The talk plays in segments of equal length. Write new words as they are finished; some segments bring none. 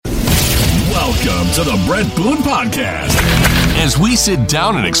Welcome to the Brett Boone Podcast. As we sit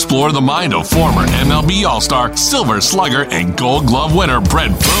down and explore the mind of former MLB All-Star, Silver Slugger, and Gold Glove winner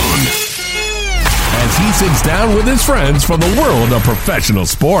Brett Boone. As he sits down with his friends from the world of professional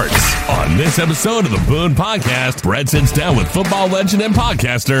sports. On this episode of the Boone Podcast, Brett sits down with football legend and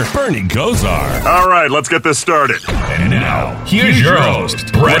podcaster Bernie Kosar. All right, let's get this started. And now, here's your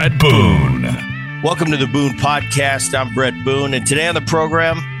host, Brett Boone. Welcome to the Boone Podcast. I'm Brett Boone, and today on the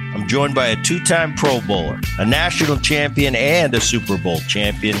program, I'm joined by a two-time Pro Bowler, a national champion, and a Super Bowl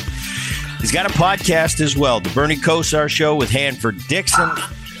champion. He's got a podcast as well, the Bernie Kosar Show with Hanford Dixon.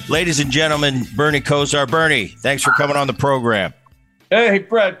 Ladies and gentlemen, Bernie Kosar. Bernie, thanks for coming on the program. Hey,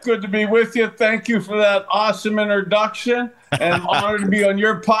 Brett, good to be with you. Thank you for that awesome introduction. And I'm honored to be on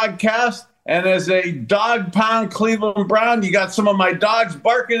your podcast. And as a dog pound Cleveland Brown, you got some of my dogs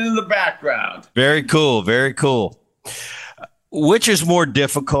barking in the background. Very cool. Very cool. Which is more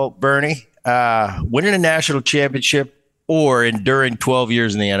difficult, Bernie, winning a national championship or enduring 12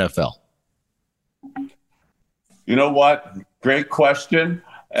 years in the NFL? You know what? Great question.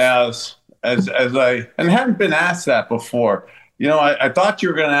 As I hadn't been asked that before. You know, I thought you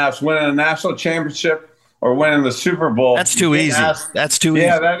were going to ask winning a national championship or winning the Super Bowl. That's too easy. That's too easy.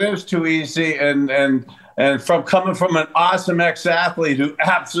 Yeah, that is too easy. And from coming from an awesome ex-athlete who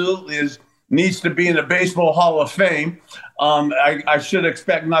absolutely needs to be in the Baseball Hall of Fame, I should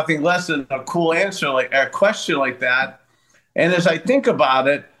expect nothing less than a cool answer, like a question like that. And as I think about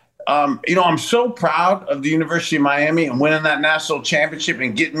it, you know, I'm so proud of the University of Miami and winning that national championship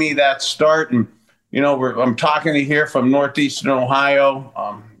and getting me that start. And, you know, I'm talking to you here from Northeastern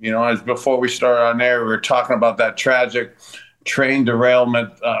Ohio. You know, as before we started on there, we were talking about that tragic train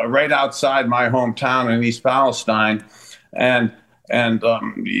derailment right outside my hometown in East Palestine. And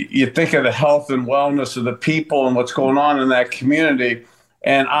you think of the health and wellness of the people and what's going on in that community.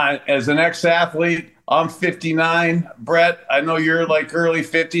 And I, as an ex-athlete, I'm 59. Brett, I know you're like early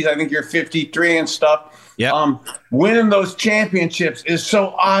 50s. I think you're 53 and stuff. Yeah. Winning those championships is so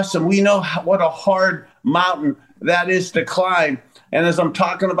awesome. We know what a hard mountain that is to climb. And as I'm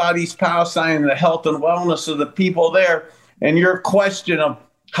talking about East Palestine and the health and wellness of the people there, and your question of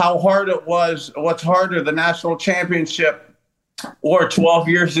how hard it was, what's harder, the national championship or 12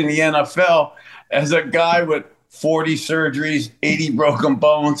 years in the NFL, as a guy with 40 surgeries, 80 broken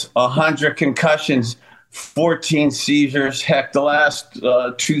bones, 100 concussions, 14 seizures. Heck, the last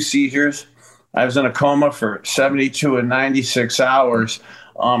 2 seizures, I was in a coma for 72 and 96 hours.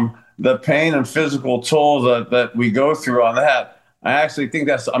 The pain and physical toll that we go through on that, I actually think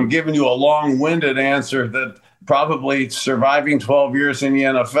I'm giving you a long-winded answer that probably surviving 12 years in the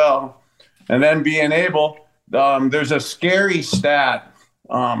NFL and then being able, there's a scary stat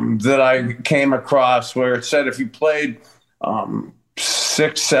that I came across where it said if you played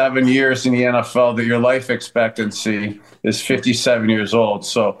 6-7 years in the NFL, that your life expectancy is 57 years old.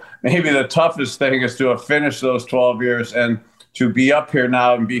 So maybe the toughest thing is to have finished those 12 years and to be up here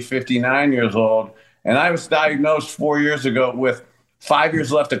now and be 59 years old. And I was diagnosed 4 years ago with 5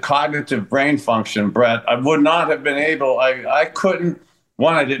 years left of cognitive brain function, Brett. I would not have been able, I couldn't,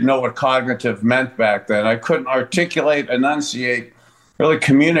 I didn't know what cognitive meant back then. I couldn't articulate, enunciate, really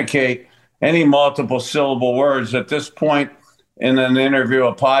communicate any multiple syllable words. At this point in an interview,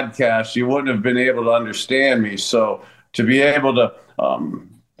 a podcast, you wouldn't have been able to understand me. So to be able to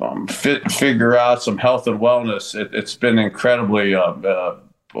figure out some health and wellness, it's been incredibly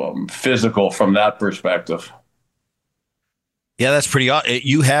physical from that perspective. Yeah, that's pretty awesome.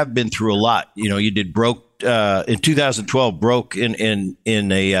 You have been through a lot. You know, you did in 2012, broke in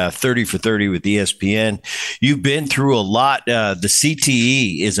a 30 for 30 with ESPN. You've been through a lot. The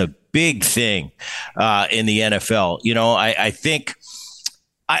CTE is a big thing in the NFL. You know, I think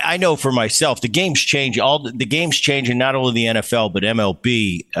I know for myself, the game's changing. The game's changing, not only the NFL, but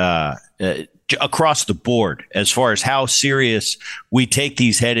MLB across the board as far as how serious we take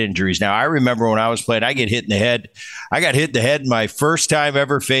these head injuries. Now, I remember when I was playing, I get hit in the head. I got hit in the head my first time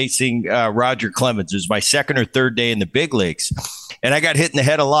ever facing Roger Clemens. It was my second or third day in the big leagues. And I got hit in the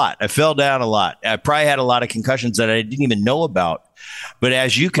head a lot. I fell down a lot. I probably had a lot of concussions that I didn't even know about. But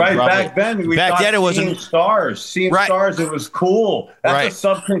as you can back then it wasn't seeing stars. It was cool. That's a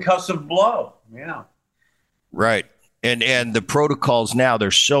subconcussive blow. Yeah. Right. And the protocols now, they're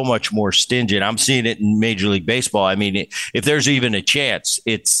so much more stringent. I'm seeing it in Major League Baseball. I mean, if there's even a chance,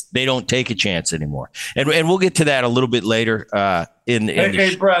 they don't take a chance anymore. And we'll get to that a little bit later.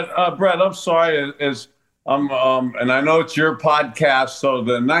 Hey, Brett, I'm sorry. And I know it's your podcast. So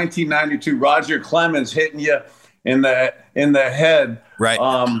the 1992 Roger Clemens hitting you in the head, right?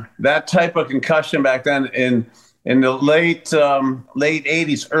 That type of concussion back then in the late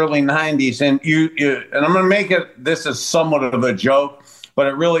 80s, early 90s, and and I'm going to make it. This is somewhat of a joke, but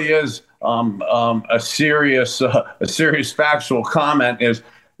it really is a serious factual comment. Is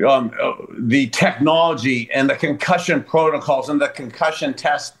the technology and the concussion protocols and the concussion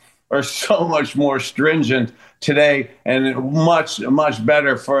tests are so much more stringent today, and much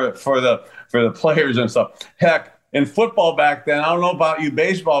better for the players and stuff. Heck, in football back then, I don't know about you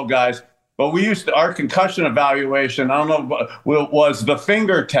baseball guys, but our concussion evaluation, I don't know, was the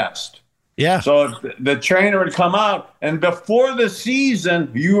finger test. Yeah. So the trainer would come out, and before the season,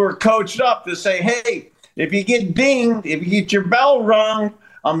 you were coached up to say, hey, if you get dinged, if you get your bell rung,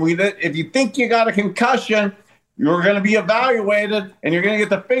 if you think you got a concussion, you're going to be evaluated, and you're going to get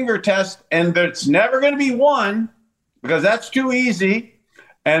the finger test, and it's never going to be 1 because that's too easy,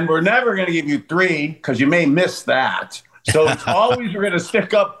 and we're never going to give you 3 because you may miss that. So it's always we're going to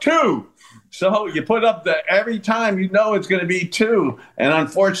stick up 2. So you put up every time you know it's going to be 2. And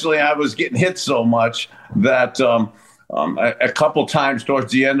unfortunately, I was getting hit so much that a couple times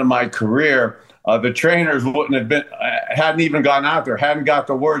towards the end of my career, the trainers hadn't even gone out there, hadn't got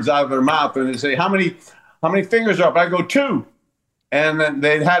the words out of their mouth. And they say, how many fingers are up? I go 2. And then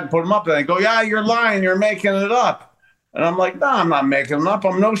they hadn't put them up. And they go, yeah, you're lying. You're making it up. And I'm like, no, I'm not making them up.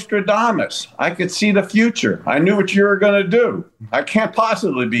 I'm Nostradamus. I could see the future. I knew what you were going to do. I can't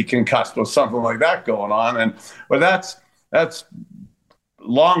possibly be concussed with something like that going on. But that's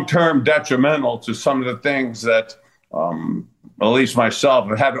long-term detrimental to some of the things that at least myself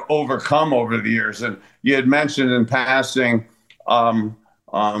have had to overcome over the years. And you had mentioned in passing the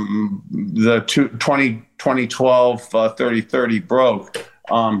 2012 30-30 broke.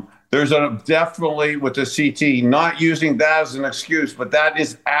 There's definitely with the CT, not using that as an excuse, but that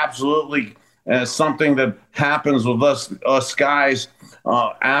is absolutely something that happens with us guys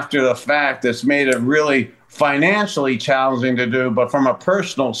after the fact that's made it really financially challenging to do. But from a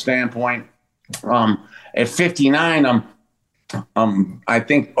personal standpoint, at 59, I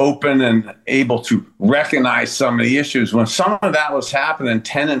think open and able to recognize some of the issues. When some of that was happening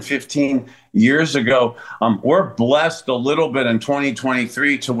 10 and 15 years ago, we're blessed a little bit in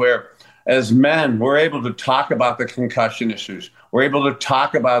 2023 to where as men, we're able to talk about the concussion issues. We're able to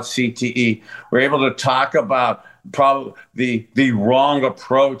talk about CTE. We're able to talk about probably the wrong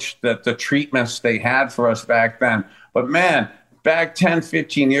approach that the treatments they had for us back then. But man, back 10,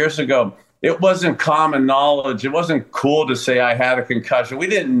 15 years ago, it wasn't common knowledge. It wasn't cool to say I had a concussion. We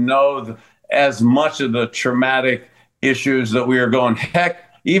didn't know as much of the traumatic issues that we were going. Heck,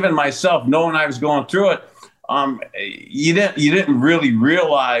 even myself, knowing I was going through it, you didn't really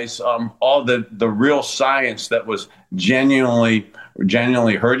realize all the real science that was genuinely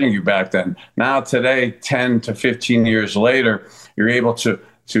hurting you back then. Now today, 10 to 15 years later, you're able to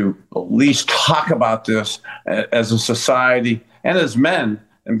at least talk about this as a society and as men,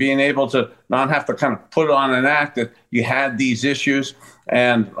 and being able to not have to kind of put on an act that you had these issues.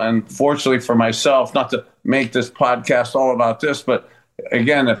 And fortunately for myself, not to make this podcast all about this, but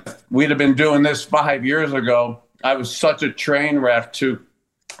again, if we'd have been doing this 5 years ago, I was such a train wreck to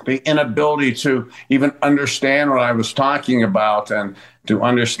the inability to even understand what I was talking about, and to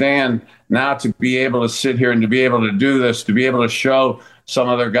understand now to be able to sit here and to be able to do this, to be able to show some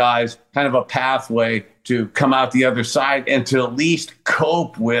other guys kind of a pathway to come out the other side and to at least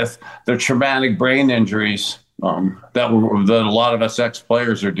cope with the traumatic brain injuries that a lot of us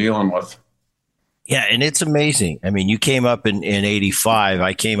ex-players are dealing with. Yeah, and it's amazing. I mean, you came up in 85.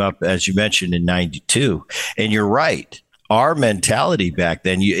 I came up, as you mentioned, in 92. And you're right. Our mentality back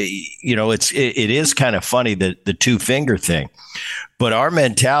then, you know, it is kind of funny, the 2-finger thing. But our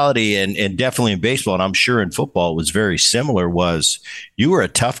mentality, and definitely in baseball, and I'm sure in football, was very similar, was you were a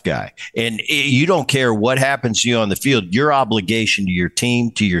tough guy. And you don't care what happens to you on the field. Your obligation to your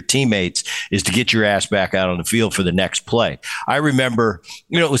team, to your teammates, is to get your ass back out on the field for the next play. I remember,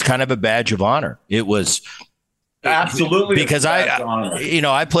 it was kind of a badge of honor. It was absolutely because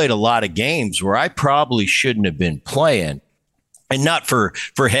I played a lot of games where I probably shouldn't have been playing. And not for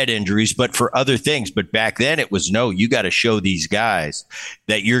head injuries, but for other things. But back then it was, no, you got to show these guys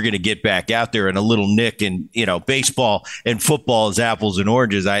that you're going to get back out there. And a little nick, and, baseball and football is apples and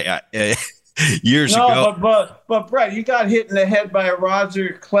oranges. Years ago. But Brett, you got hit in the head by a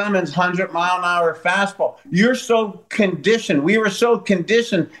Roger Clemens 100-mile-an-hour fastball. You're so conditioned. We were so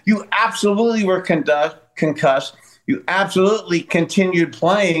conditioned. You absolutely were concussed. You absolutely continued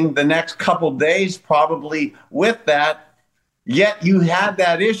playing the next couple days, probably with that. Yet you had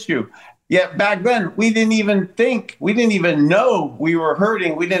that issue. Yet back then, we didn't even know we were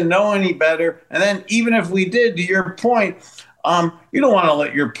hurting. We didn't know any better. And then even if we did, to your point, You don't want to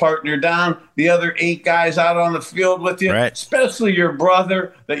let your partner down, the other 8 guys out on the field with you, right, especially your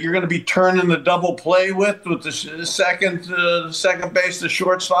brother that you're going to be turning the double play with the second base, the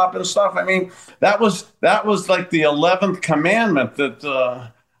shortstop and stuff. I mean, that was like the 11th commandment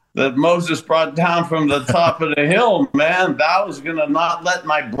that Moses brought down from the top of the hill, man. That was going to not let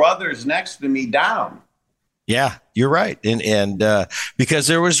my brothers next to me down. Yeah, you're right. And because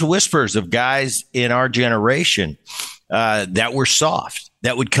there was whispers of guys in our generation that were soft,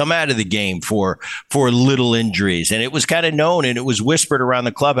 that would come out of the game for little injuries. And it was kind of known, and it was whispered around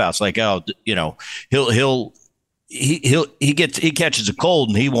the clubhouse, like, oh, you know, he catches a cold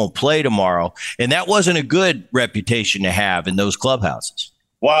and he won't play tomorrow. And that wasn't a good reputation to have in those clubhouses.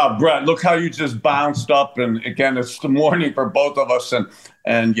 Wow, Brett, look how you just bounced up. And again, it's the morning for both of us.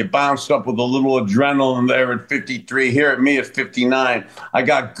 And you bounced up with a little adrenaline there at 53. Here at me at 59. I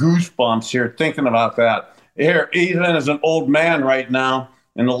got goosebumps here thinking about that. Here, even as an old man right now,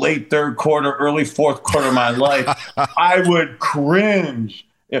 in the late third quarter, early fourth quarter of my life, I would cringe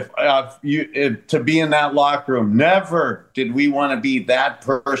if to be in that locker room. Never did we want to be that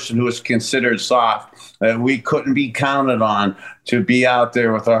person who was considered soft, that we couldn't be counted on to be out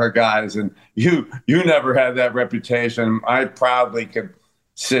there with our guys. And you never had that reputation. I proudly could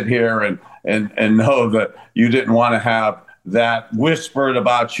sit here and know that you didn't want to have that whispered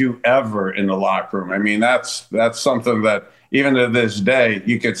about you ever in the locker room. I mean, that's something that even to this day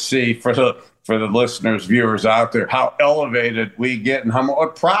you could see for the listeners, viewers out there, how elevated we get and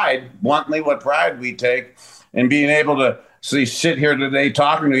what pride we take in being able to sit here today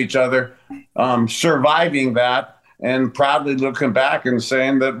talking to each other, surviving that, and proudly looking back and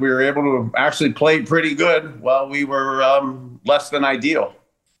saying that we were able to actually play pretty good while we were less than ideal.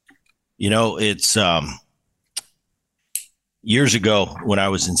 You know, it's years ago when I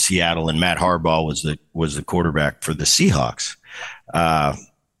was in Seattle and Matt Harbaugh was the quarterback for the Seahawks.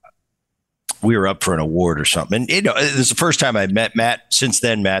 We were up for an award or something. And, you know, this is the first time I met Matt. Since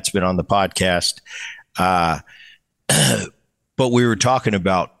then, Matt's been on the podcast. But we were talking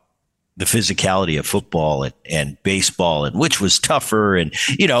about the physicality of football and baseball, and which was tougher. And,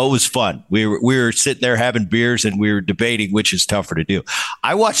 you know, it was fun. We were sitting there having beers and we were debating which is tougher to do.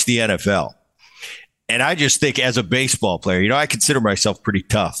 I watched the NFL. And I just think, as a baseball player, you know, I consider myself pretty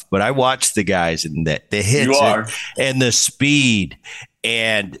tough, but I watch the guys and the hits and the speed.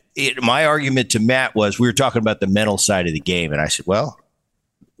 And my argument to Matt was, we were talking about the mental side of the game. And I said, well,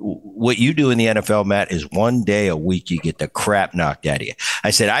 what you do in the NFL, Matt, is one day a week you get the crap knocked out of you.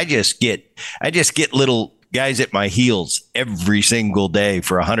 I said, I just get little guys at my heels every single day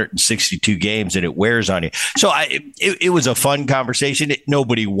for 162 games, and it wears on you. So it was a fun conversation.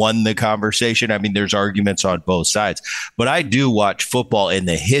 Nobody won the conversation. I mean, there's arguments on both sides, but I do watch football, and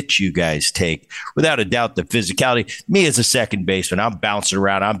the hits you guys take, without a doubt, the physicality. Me as a second baseman, I'm bouncing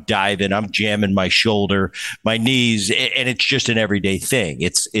around, I'm diving, I'm jamming my shoulder, my knees, and it's just an everyday thing.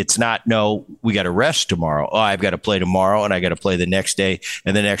 It's not, no, we got to rest tomorrow. Oh, I've got to play tomorrow, and I got to play the next day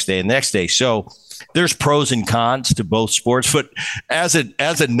and the next day and the next day. So there's pros and cons to both sports, but as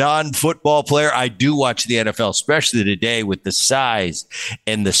a non-football player, I do watch the NFL, especially today with the size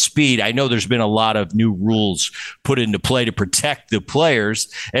and the speed. I know there's been a lot of new rules put into play to protect the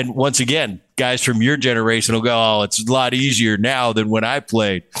players. And once again, guys from your generation will go, oh, it's a lot easier now than when I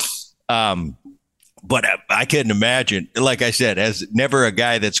played. But I couldn't imagine, like I said, as never a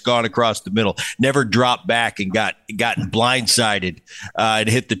guy that's gone across the middle, never dropped back and gotten blindsided and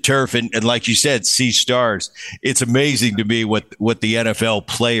hit the turf. And like you said, see stars. It's amazing to me what the NFL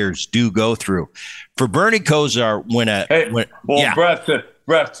players do go through. For Bernie Kosar,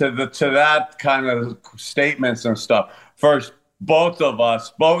 Brett, to that kind of statements and stuff. First, both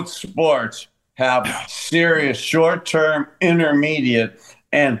sports have serious short-term, intermediate,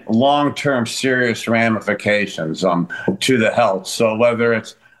 and long-term serious ramifications to the health. So whether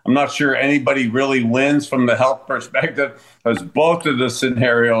it's, I'm not sure anybody really wins from the health perspective, because both of the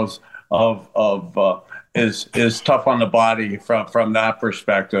scenarios is tough on the body from that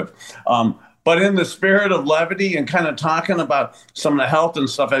perspective. But in the spirit of levity and kind of talking about some of the health and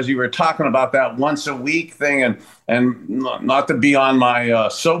stuff, as you were talking about that once a week thing, and not to be on my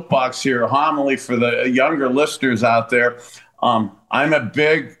soapbox here, homily for the younger listeners out there, I'm a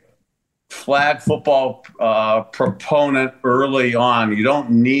big flag football proponent early on. You don't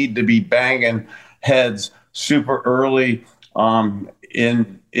need to be banging heads super early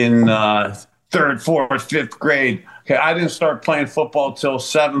in third, fourth, fifth grade. Okay, I didn't start playing football till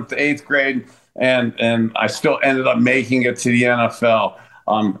seventh, eighth grade, and I still ended up making it to the NFL.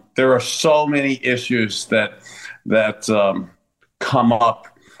 There are so many issues that come up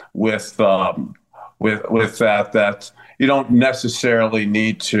with that don't necessarily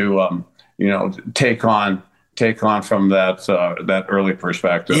need to take on from that early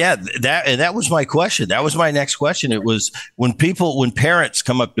perspective. Yeah, that was my question. That was my next question. It was when parents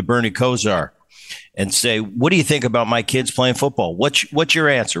come up to Bernie Kosar and say, "What do you think about my kids playing football?" What's your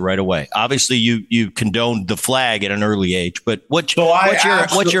answer right away? Obviously, you condoned the flag at an early age, but what's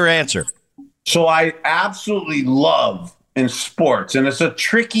your answer? So I absolutely love in sports, and it's a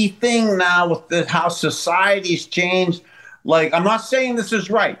tricky thing now with how society's changed. Like, I'm not saying this is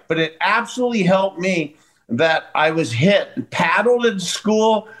right, but it absolutely helped me that I was paddled in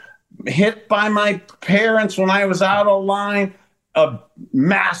school, hit by my parents when I was out of line,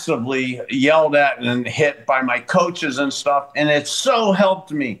 massively yelled at and hit by my coaches and stuff. And it so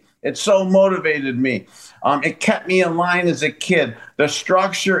helped me. It so motivated me. It kept me in line as a kid. The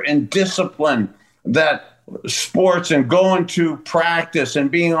structure and discipline that sports and going to practice and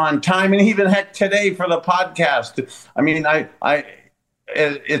being on time, and even heck today for the podcast. I mean,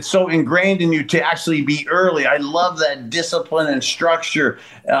 it's so ingrained in you to actually be early. I love that discipline and structure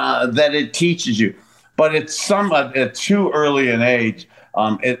that it teaches you. But it's somewhat at too early an age.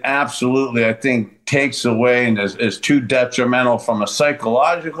 It absolutely, I think, takes away and is too detrimental from a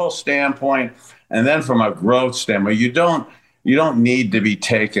psychological standpoint, and then from a growth standpoint. You don't need to be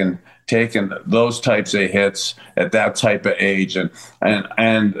taking those types of hits at that type of age,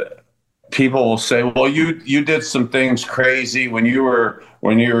 and people will say, well, you did some things crazy when you were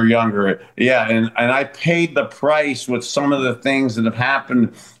younger. Yeah, and I paid the price with some of the things that have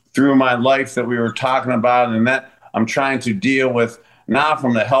happened through my life that we were talking about, and that I'm trying to deal with now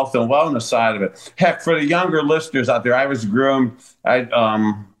from the health and wellness side of it. Heck, for the younger listeners out there, I was groomed.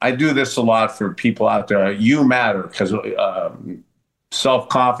 I do this a lot for people out there. You matter, because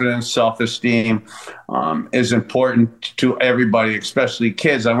self-confidence, self-esteem is important to everybody, especially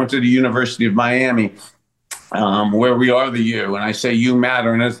kids. I went to the University of Miami, where we are the U, and I say you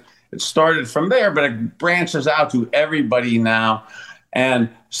matter. And it started from there, but it branches out to everybody now. And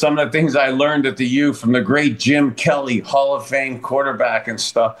some of the things I learned at the U from the great Jim Kelly, Hall of Fame quarterback and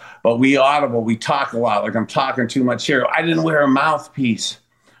stuff. But we talk a lot, like I'm talking too much here. I didn't wear a mouthpiece.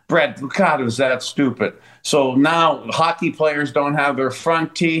 Brett, God, it was that stupid. So now hockey players don't have their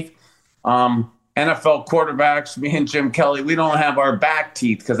front teeth. NFL quarterbacks, me and Jim Kelly, we don't have our back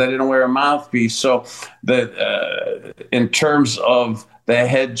teeth because I didn't wear a mouthpiece. So in terms of the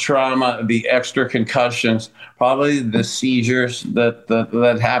head trauma, the extra concussions, probably the seizures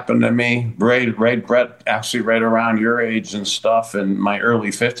that happened to me, right, Brett, actually right around your age and stuff, in my early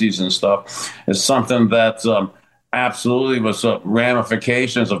 50s and stuff, is something that absolutely was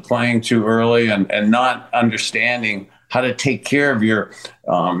ramifications of playing too early and not understanding how to take care of your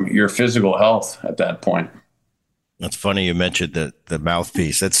physical health at that point. That's funny you mentioned the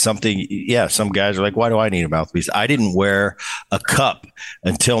mouthpiece. That's something, yeah, some guys are like, why do I need a mouthpiece? I didn't wear a cup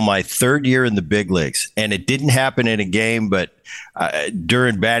until my third year in the big leagues. And it didn't happen in a game, but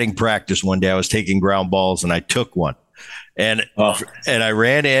during batting practice one day, I was taking ground balls and I took one. And I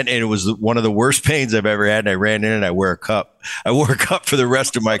ran in, and it was one of the worst pains I've ever had. And I ran in and I wear a cup. I wore a cup for the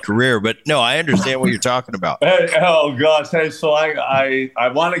rest of my career. But no, I understand what you're talking about. Hey, oh gosh, hey, so I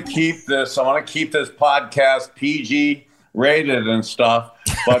want to keep this. I want to keep this podcast PG rated and stuff.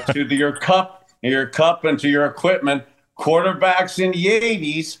 But to your cup and to your equipment, quarterbacks in the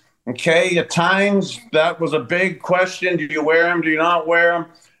 80s. Okay, at times that was a big question. Do you wear them? Do you not wear them?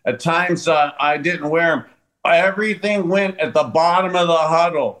 At times I didn't wear them. Everything went at the bottom of the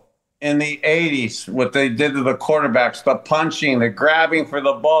huddle in the 80s, what they did to the quarterbacks, the punching, the grabbing for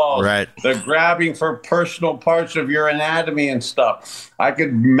the balls, right, the grabbing for personal parts of your anatomy and stuff. I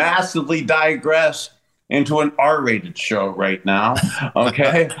could massively digress into an R-rated show right now,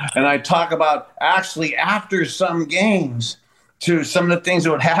 okay? And I talk about actually after some games to some of the things that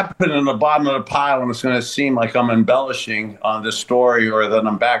would happen in the bottom of the pile, and it's going to seem like I'm embellishing on this story or that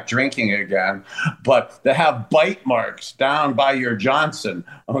I'm back drinking again, but to have bite marks down by your Johnson,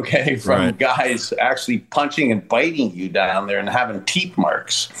 okay, from right, guys actually punching and biting you down there and having teeth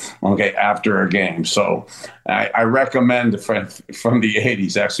marks, okay, after a game. So I recommend from the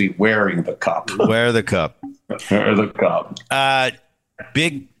 80s actually wearing the cup. Wear the cup. Wear the cup.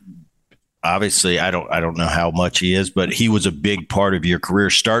 Big. Obviously, I don't know how much he is, but he was a big part of your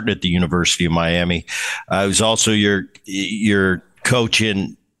career, starting at the University of Miami. He was also your coach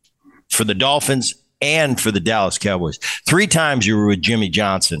for the Dolphins and for the Dallas Cowboys. 3 times you were with Jimmy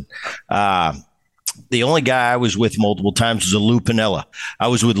Johnson. The only guy I was with multiple times was Lou Piniella. I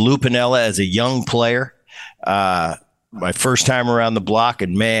was with Lou Piniella as a young player, my first time around the block,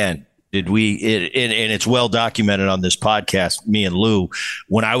 and man, Did we? And it's well documented on this podcast. Me and Lou,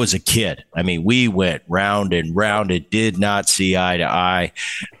 when I was a kid, I mean, we went round and round. It did not see eye to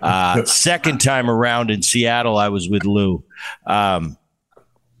eye. Second time around in Seattle, I was with Lou. To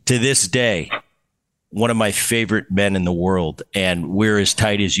this day, one of my favorite men in the world, and we're as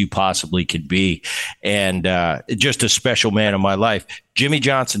tight as you possibly could be, and just a special man in my life. Jimmy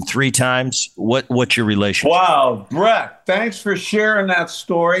Johnson 3 times. What's your relationship? Wow, Brett, thanks for sharing that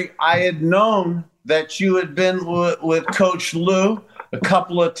story. I had known that you had been with Coach Lou a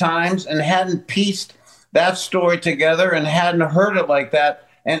couple of times and hadn't pieced that story together and hadn't heard it like that.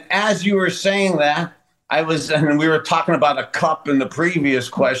 And as you were saying that, and we were talking about a cup in the previous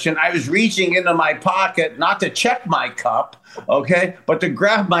question. I was reaching into my pocket, not to check my cup, okay, but to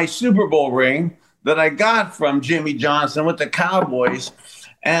grab my Super Bowl ring that I got from Jimmy Johnson with the Cowboys.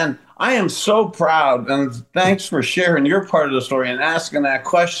 And I am so proud, and thanks for sharing your part of the story and asking that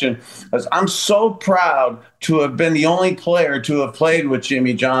question, because I'm so proud to have been the only player to have played with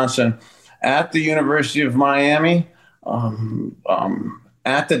Jimmy Johnson at the University of Miami,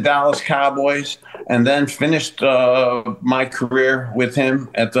 at the Dallas Cowboys, and then finished my career with him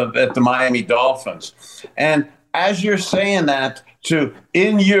at the Miami Dolphins. And as you're saying that,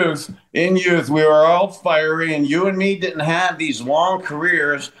 in youth, we were all fiery, and you and me didn't have these long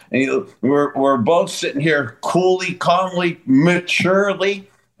careers, and we're both sitting here coolly, calmly, maturely,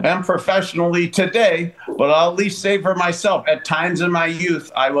 and professionally today. But I'll at least say for myself, at times in my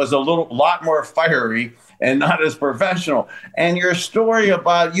youth, I was a lot more fiery and not as professional. And your story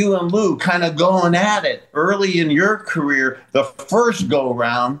about you and Lou kind of going at it early in your career, the first go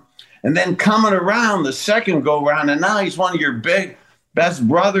round, and then coming around the second go round, and now he's one of your best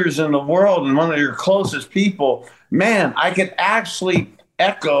brothers in the world and one of your closest people. Man, I could actually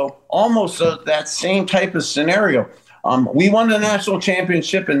echo almost that same type of scenario. We won the national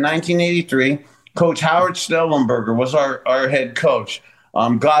championship in 1983. Coach Howard Stellenberger was our head coach.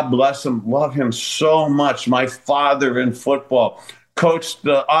 God bless him. Love him so much. My father in football. Coached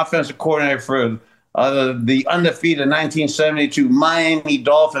the offensive coordinator for the undefeated 1972 Miami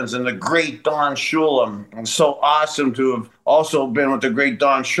Dolphins and the great Don Shula. It's so awesome to have also been with the great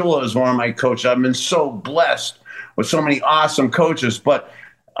Don Shula as one of my coaches. I've been so blessed with so many awesome coaches. But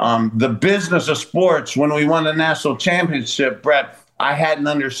the business of sports, when we won the national championship, Brett, I hadn't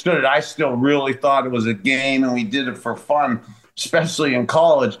understood it. I still really thought it was a game and we did it for fun, especially in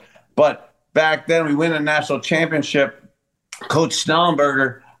college. But back then, we win a national championship. Coach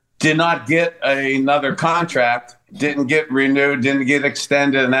Stellenberger did not get another contract, didn't get renewed, didn't get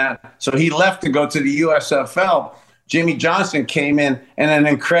extended, and that. So he left to go to the USFL. Jimmy Johnson came in an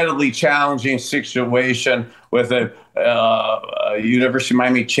incredibly challenging situation with a University of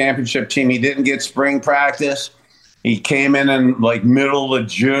Miami championship team. He didn't get spring practice. He came in like middle of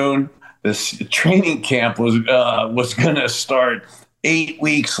June. This training camp was going to start 8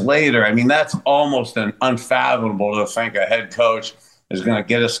 weeks later. I mean, that's almost unfathomable to think a head coach is going to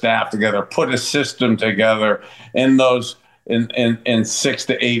get a staff together, put a system together in 6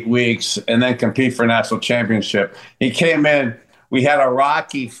 to 8 weeks, and then compete for a national championship. He came in. We had a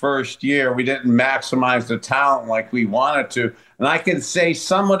rocky first year. We didn't maximize the talent like we wanted to. And I can say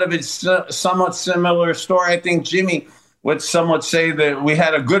somewhat similar story. I think Jimmy would somewhat say that we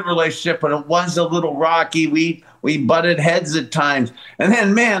had a good relationship, but it was a little rocky. We butted heads at times. And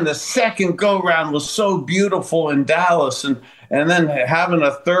then, man, the second go-round was so beautiful in Dallas. And then having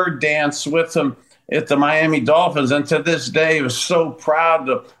a third dance with him at the Miami Dolphins. And to this day, I was so proud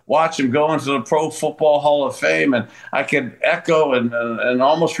to watch him go into the Pro Football Hall of Fame. And I could echo and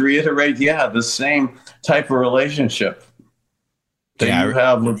almost reiterate, the same type of relationship that you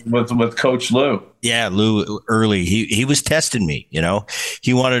have with Coach Lou. Yeah, Lou, early, he was testing me,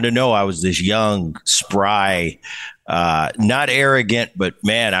 He wanted to know I was this young, spry, not arrogant, but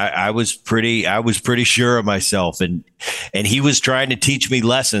man, I was pretty sure of myself, and he was trying to teach me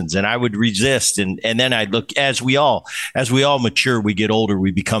lessons, and I would resist, and then I'd look, as we all mature, we get older,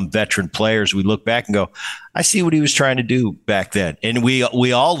 we become veteran players, we look back and go, I see what he was trying to do back then, and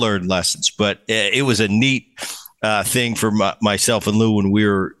we all learned lessons, but it was a neat thing for myself and Lou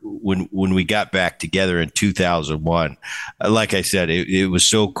when we got back together in 2001. Like I said, it was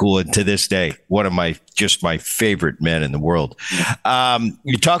so cool, and to this day, one of my favorite men in the world.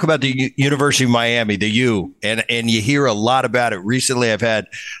 You talk about the University of Miami, the U, and you hear a lot about it. Recently,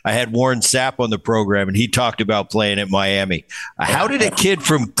 I had Warren Sapp on the program, and he talked about playing at Miami. How did a kid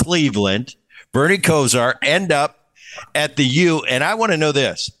from Cleveland, Bernie Kosar, end up at the U? And I want to know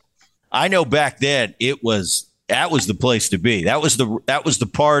this. I know back then that was the place to be. That was the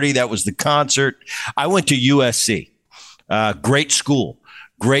party. That was the concert. I went to USC, great school,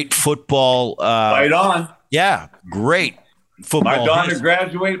 great football. Right on. Yeah, great football. My daughter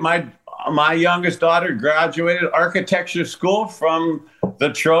graduated. My youngest daughter graduated architecture school from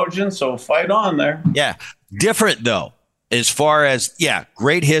the Trojans. So fight on there. Yeah, different though. As far as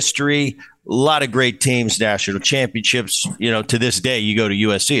great history, a lot of great teams, national championships. To this day, you go to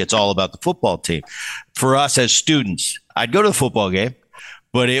USC, it's all about the football team. For us as students, I'd go to the football game,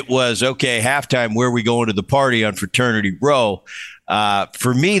 but it was halftime. Where are we going to the party on Fraternity Row?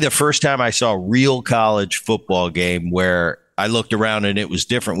 For me, the first time I saw a real college football game where I looked around and it was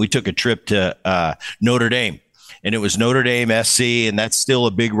different. We took a trip to Notre Dame. And it was Notre Dame SC, and that's still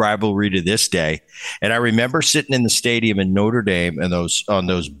a big rivalry to this day. And I remember sitting in the stadium in Notre Dame and on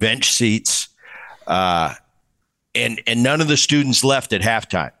those bench seats, and none of the students left at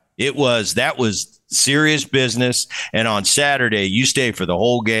halftime. That was serious business. And on Saturday, you stay for the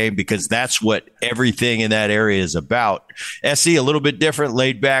whole game because that's what everything in that area is about. SC, a little bit different,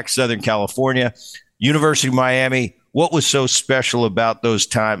 laid back, Southern California. University of Miami. What was so special about those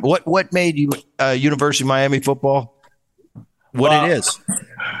times? What made you University of Miami football what it is?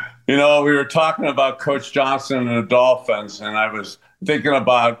 We were talking about Coach Johnson and the Dolphins, and I was thinking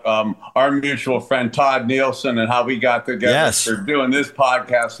about our mutual friend Todd Nielsen and how we got together for doing this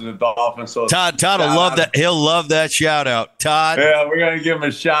podcast with the Dolphins. So Todd will love that. He'll love that shout out. Todd. Yeah, we're gonna give him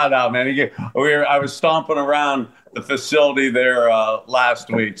a shout out, man. I was stomping around the facility there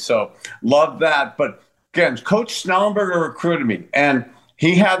last week, so love that. But again, Coach Snellenberger recruited me, and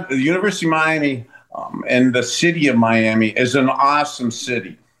he had the University of Miami and the city of Miami is an awesome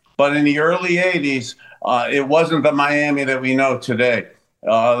city. But in the early 80s, it wasn't the Miami that we know today.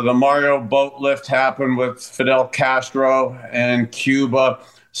 The Mario boat lift happened with Fidel Castro and Cuba.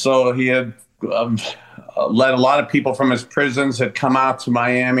 So he had led a lot of people from his prisons had come out to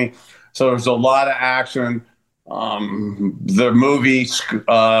Miami. So there was a lot of action. The movie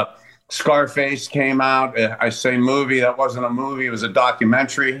Scarface came out. I say movie, that wasn't a movie. It was a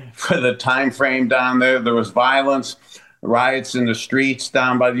documentary for the time frame down there. There was violence, riots in the streets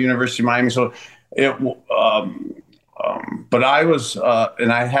down by the University of Miami. So but I was,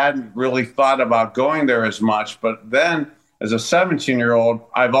 and I hadn't really thought about going there as much. But then as a 17-year-old,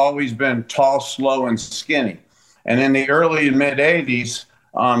 I've always been tall, slow, and skinny. And in the early and mid 80s,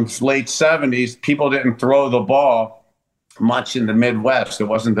 late 70s, people didn't throw the ball much in the Midwest. It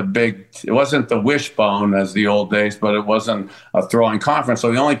wasn't the wishbone as the old days, but it wasn't a throwing conference.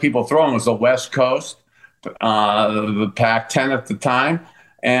 So the only people throwing was the West Coast, the Pac-10 at the time,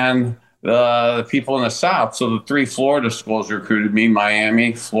 and the people in the South. So the three Florida schools recruited me: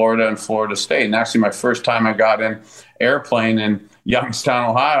 Miami, Florida, and Florida State. And actually, my first time I got in airplane in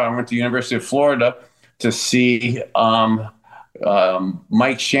Youngstown, Ohio, I went to the University of Florida to see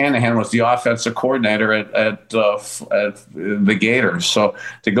Mike Shanahan was the offensive coordinator at the Gators. So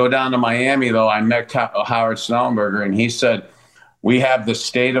to go down to Miami, though, I met Howard Snellenberger, and he said, we have the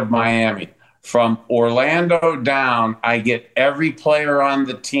state of Miami. From Orlando down, I get every player on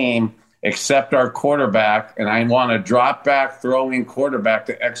the team except our quarterback, and I want a drop-back throwing quarterback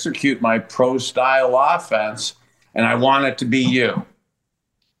to execute my pro-style offense, and I want it to be you.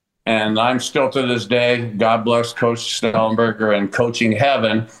 And I'm still to this day, God bless Coach Snellenberger and coaching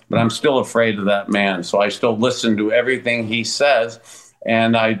heaven, but I'm still afraid of that man. So I still listen to everything he says.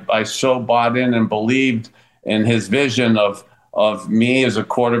 And I so bought in and believed in his vision of me as a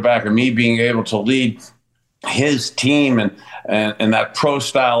quarterback and me being able to lead his team and that pro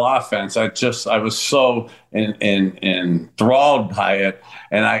style offense. I was so enthralled by it.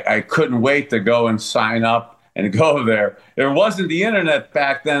 And I couldn't wait to go and sign up and go there. There wasn't the internet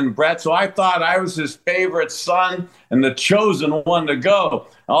back then, Brett, so I thought I was his favorite son and the chosen one to go.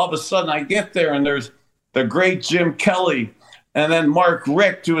 All of a sudden, I get there, and there's the great Jim Kelly, and then Mark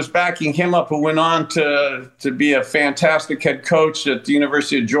Richt, who was backing him up, who went on to be a fantastic head coach at the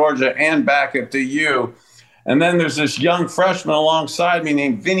University of Georgia and back at the U. And then there's this young freshman alongside me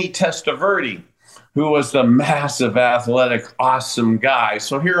named Vinny Testaverde, who was the massive, athletic, awesome guy.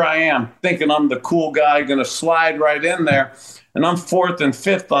 So here I am thinking I'm the cool guy, going to slide right in there. And I'm fourth and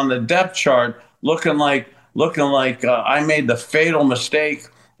fifth on the depth chart, looking like I made the fatal mistake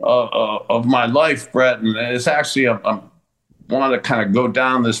of my life, Brett. And it's actually, I want to kind of go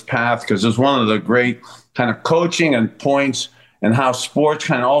down this path because it's one of the great kind of coaching and points and how sports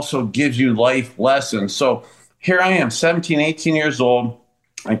kind of also gives you life lessons. So here I am, 17, 18 years old.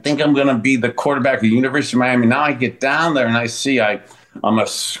 I think I'm going to be the quarterback of the University of Miami. Now I get down there and I see I'm a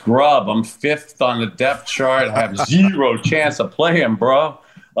scrub. I'm fifth on the depth chart. I have zero chance of playing, bro.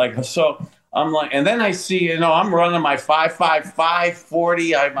 So I'm like, and then I see, I'm running my 5.55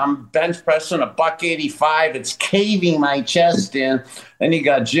 40. I'm bench pressing a buck 85. It's caving my chest in. Then you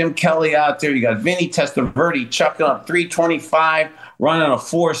got Jim Kelly out there. You got Vinny Testaverde chucking up 325, running a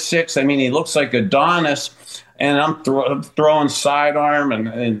 4.6. I mean, he looks like Adonis. And I'm throwing sidearm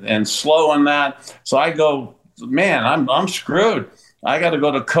and slowing that. So I go, man, I'm screwed. I got to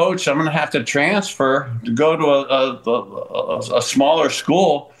go to coach. I'm going to have to transfer to go to a smaller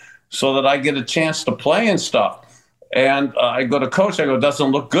school so that I get a chance to play and stuff. And I go to coach. I go, it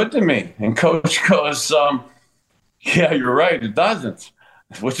doesn't look good to me. And coach goes, yeah, you're right. It doesn't,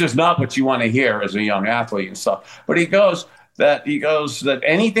 which is not what you want to hear as a young athlete and stuff. But he goes that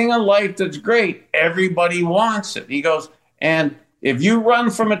anything in life that's great, everybody wants it. He goes, and if you run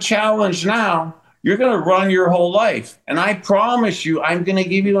from a challenge now, you're going to run your whole life. And I promise you, I'm going to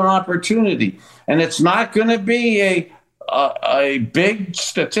give you an opportunity. And it's not going to be a big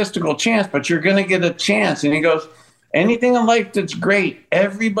statistical chance, but you're going to get a chance. And he goes, anything in life that's great,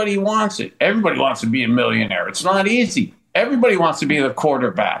 everybody wants it. Everybody wants to be a millionaire. It's not easy. Everybody wants to be the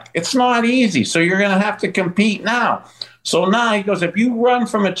quarterback. It's not easy. So you're going to have to compete now. So now he goes, if you run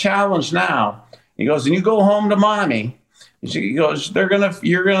from a challenge now, he goes, and you go home to mommy, he goes,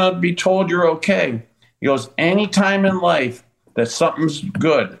 you're gonna be told you're okay. He goes, anytime in life that something's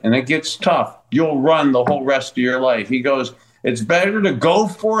good and it gets tough, you'll run the whole rest of your life. He goes, it's better to go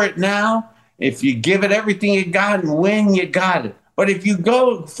for it now. If you give it everything you got and win, you got it. But if you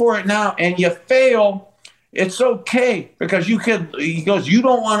go for it now and you fail, it's okay because he goes, you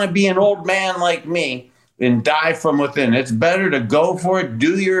don't want to be an old man like me and die from within. It's better to go for it,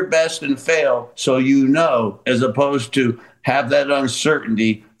 do your best and fail so as opposed to have that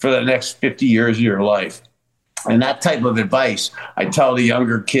uncertainty for the next 50 years of your life. And that type of advice I tell the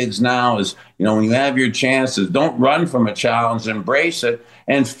younger kids now is, when you have your chances, don't run from a challenge, embrace it.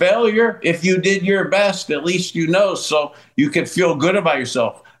 And failure, if you did your best, at least so you can feel good about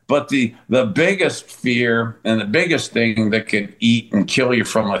yourself. But the biggest fear and the biggest thing that could eat and kill you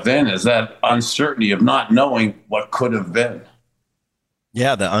from within is that uncertainty of not knowing what could have been.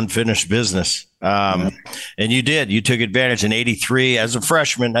 Yeah, the unfinished business. And you took advantage in 83 as a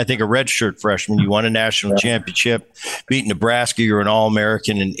freshman, I think a redshirt freshman. You won a national championship, beat Nebraska. You were an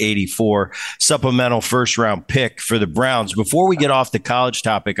All-American in 84, supplemental first-round pick for the Browns. Before we get off the college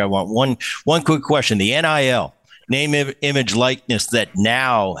topic, I want one quick question. The NIL, name, image, likeness that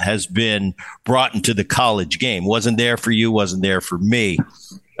now has been brought into the college game. Wasn't there for you, wasn't there for me.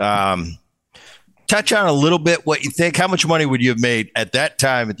 Touch on a little bit what you think. How much money would you have made at that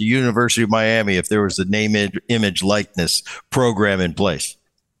time at the University of Miami if there was a name, image, likeness program in place?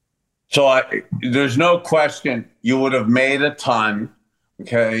 So there's no question you would have made a ton,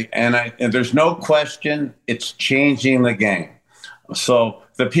 okay? And there's no question it's changing the game. So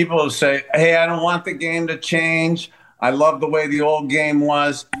the people who say, hey, I don't want the game to change. I love the way the old game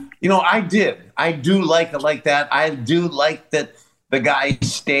was. I do like it like that. I do like that the guys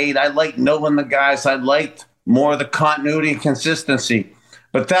stayed. I liked knowing the guys. I liked more of the continuity and consistency.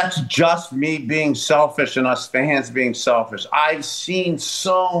 But that's just me being selfish and us fans being selfish. I've seen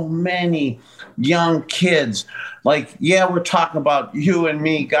so many young kids. We're talking about you and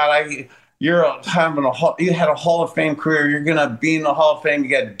me. God, you had a Hall of Fame career. You're going to be in the Hall of Fame.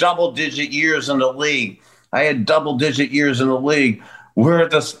 You got double-digit years in the league. I had double-digit years in the league. We're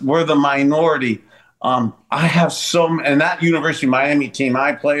the minority. I have and that University of Miami team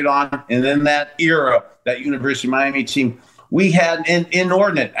I played on, and in that era, that University of Miami team, we had an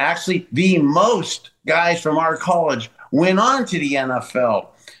inordinate, actually the most guys from our college went on to the NFL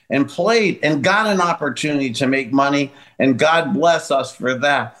and played and got an opportunity to make money, and God bless us for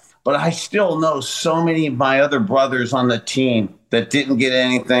that. But I still know so many of my other brothers on the team that didn't get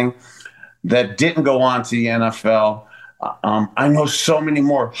anything, that didn't go on to the NFL. I know so many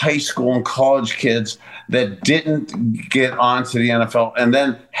more high school and college kids that didn't get onto the NFL and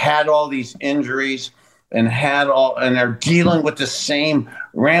then had all these injuries and they're dealing with the same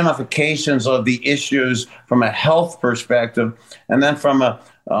ramifications of the issues from a health perspective, and then from a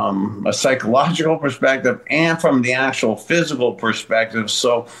psychological perspective, and from the actual physical perspective.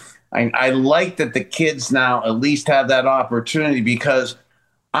 So I like that the kids now at least have that opportunity, because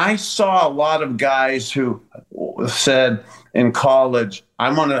I saw a lot of guys who said in college,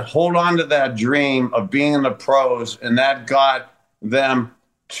 I'm going to hold on to that dream of being in the pros, and that got them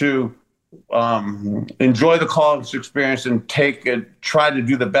to enjoy the college experience and try to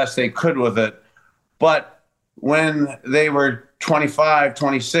do the best they could with it. But when they were 25,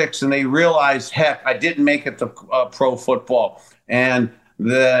 26, and they realized, heck, I didn't make it to pro football, and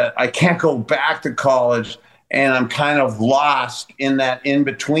I can't go back to college, and I'm kind of lost in that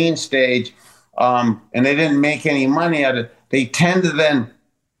in-between stage, and they didn't make any money out of it, they tend to then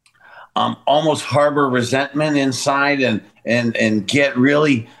almost harbor resentment inside and get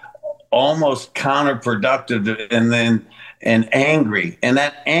really almost counterproductive and angry. And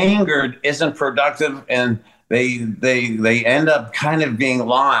that anger isn't productive, and they end up kind of being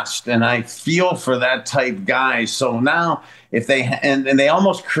lost. And I feel for that type guy. So now if they and they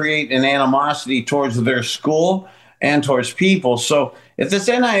almost create an animosity towards their school and towards people. So if this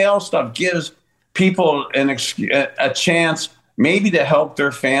NIL stuff gives people a chance maybe to help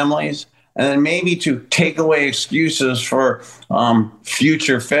their families, and then maybe to take away excuses for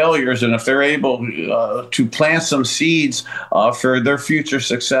future failures. And if they're able to plant some seeds for their future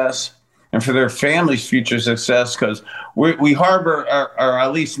success and for their family's future success, because we harbor, or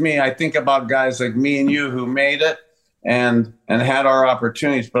at least me, I think about guys like me and you who made it and had our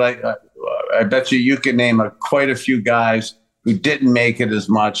opportunities. But I bet you can name quite a few guys who didn't make it as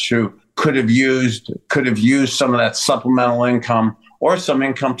much, who could have used some of that supplemental income or some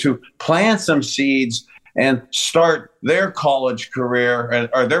income to plant some seeds and start their college career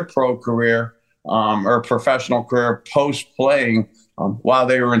or their pro career or professional career post playing while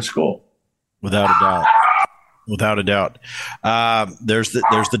they were in school. Without a doubt. Without a doubt. There's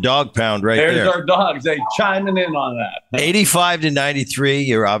the dog pound right there. There's our dogs. They chiming in on that. 85 to 93.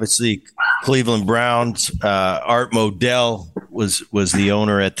 You're obviously Cleveland Browns. Art Modell was the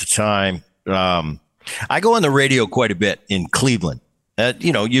owner at the time. I go on the radio quite a bit in Cleveland.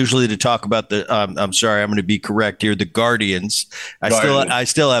 Usually to talk about the. I'm sorry, I'm going to be correct here. The Guardians. I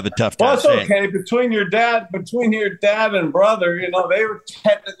still have a tough time. Well, it's okay. Between your dad and brother, they were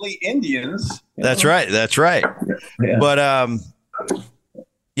technically Indians. That's right. Yeah. But I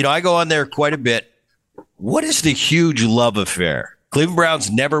go on there quite a bit. What is the huge love affair? Cleveland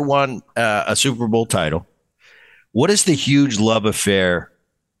Browns never won a Super Bowl title. What is the huge love affair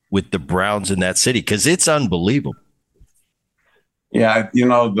with the Browns in that city? Because it's unbelievable. Yeah,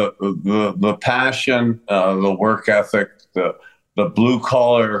 the passion, the work ethic, the blue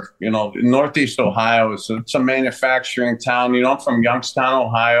collar. Northeast Ohio it's a manufacturing town. I'm from Youngstown,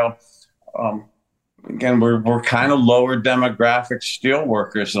 Ohio. Again, we're kind of lower demographic steel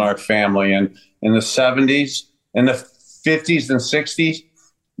workers in our family, and in the 70s, in the 50s and 60s,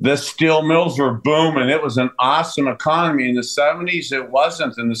 the steel mills were booming. It was an awesome economy. In the 70s, it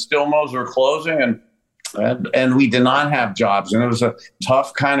wasn't, and the steel mills were closing, and we did not have jobs. And it was a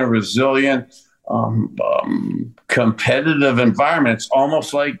tough, kind of resilient, competitive environment. It's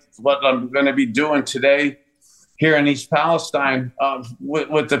almost like what I'm going to be doing today here in East Palestine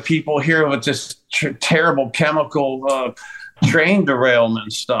with the people here with this terrible chemical train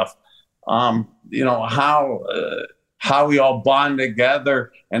derailment stuff. How we all bond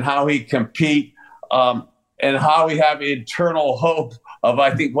together and how we compete and how we have eternal hope of,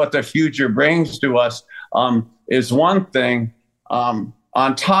 I think, what the future brings to us is one thing. On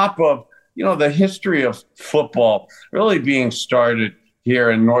top of, the history of football really being started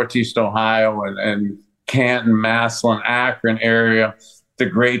here in Northeast Ohio and Canton, Massillon, Akron area, the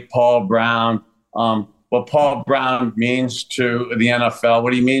great Paul Brown, what Paul Brown means to the NFL,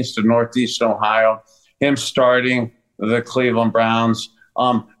 what he means to Northeast Ohio, him starting the Cleveland Browns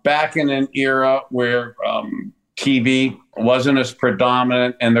back in an era where TV wasn't as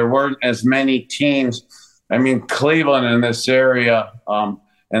predominant and there weren't as many teams. I mean, Cleveland in this area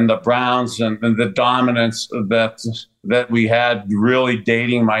and the Browns and the dominance that we had, really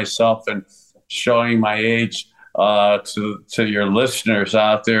dating myself and showing my age to your listeners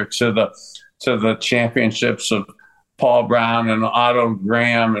out there, to the championships of Paul Brown and Otto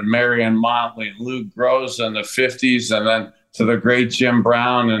Graham and Marion Motley and Lou Groza in the 50s, and then to the great Jim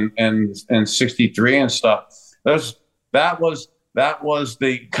Brown in 63 and stuff. That was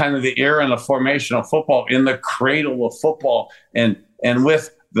the kind of the era and the formation of football, in the cradle of football, and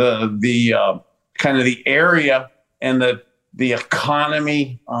with the kind of the area and the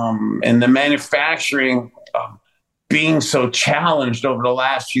economy and the manufacturing being so challenged over the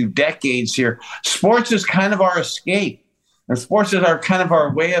last few decades here. Sports is kind of our escape, and sports is our kind of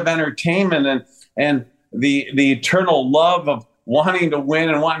our way of entertainment, and the eternal love of wanting to win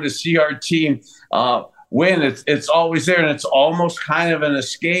and wanting to see our team win. It's always there, and it's almost kind of an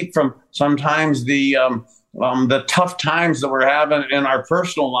escape from sometimes the tough times that we're having in our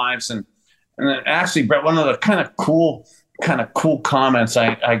personal lives. And actually, Brett, one of the kind of cool comments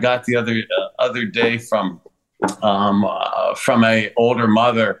I got the other day from a older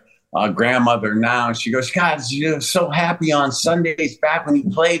mother, grandmother now, and she goes, "God, you're so happy on Sundays back when you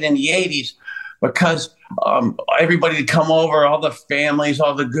played in the 80s, because everybody to come over, all the families,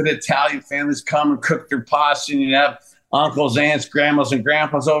 all the good Italian families come and cook their pasta, and you have uncles, aunts, grandmas, and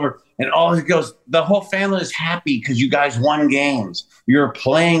grandpas over. And all it goes, the whole family is happy because you guys won games. You're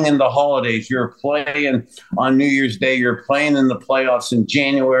playing in the holidays. You're playing on New Year's Day. You're playing in the playoffs in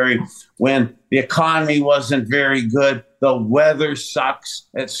January when the economy wasn't very good. The weather sucks,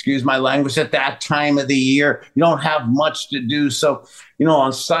 excuse my language, at that time of the year. You don't have much to do. So,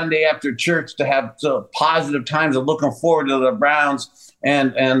 on Sunday after church to have positive times of looking forward to the Browns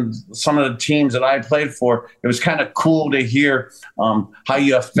and some of the teams that I played for, it was kind of cool to hear how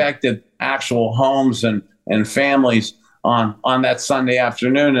you affected actual homes and families on that Sunday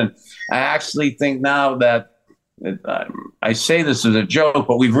afternoon. And I actually think now that I say this as a joke,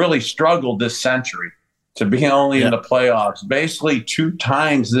 but we've really struggled this century to be only in the playoffs. Basically 2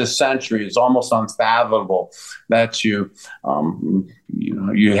 times this century is almost unfathomable that you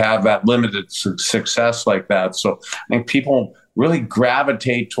have that limited success like that. So I think people really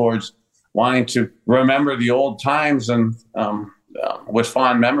gravitate towards wanting to remember the old times and with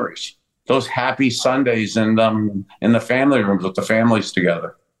fond memories. Those happy Sundays and in the family rooms with the families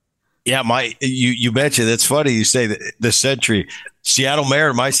together. Yeah, you mentioned, it's funny you say that the century.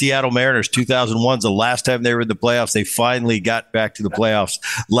 My Seattle Mariners, 2001's the last time they were in the playoffs. They finally got back to the playoffs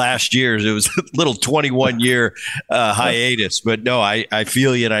last year. It was a little 21-year hiatus, but no, I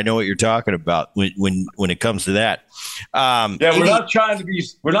feel you, and I know what you're talking about when it comes to that. We're not trying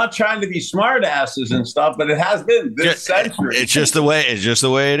to be smart asses and stuff, but it has been this century. It's just the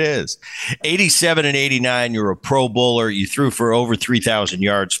way it is. 87 and 89, you're a Pro Bowler. You threw for over 3,000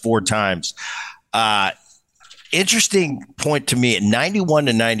 yards 4 times. Interesting point to me, at 91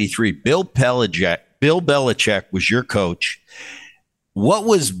 to 93, Bill Belichick was your coach.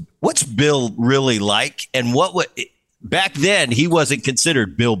 What's Bill really like? And back then he wasn't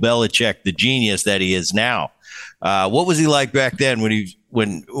considered Bill Belichick, the genius that he is now. What was he like back then when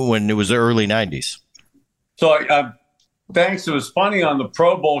it was the early 90s? So thanks. It was funny on the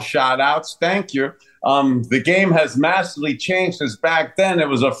Pro Bowl shout outs. Thank you. The game has massively changed since back then. It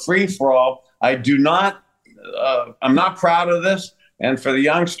was a free for all. I'm not proud of this. And for the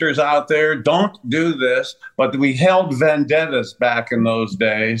youngsters out there, don't do this. But we held vendettas back in those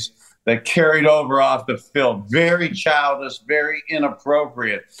days that carried over off the field. Very childish, very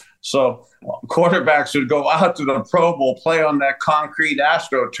inappropriate. So quarterbacks would go out to the Pro Bowl, play on that concrete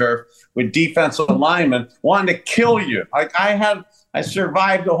AstroTurf with defensive linemen wanting to kill you. Like I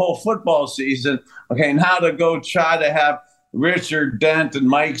survived the whole football season. Okay, now to go try to have Richard Dent and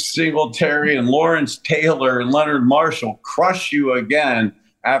Mike Singletary and Lawrence Taylor and Leonard Marshall crush you again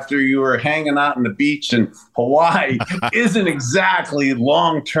after you were hanging out on the beach in Hawaii isn't exactly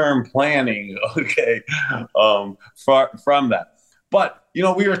long-term planning, okay, from that. But,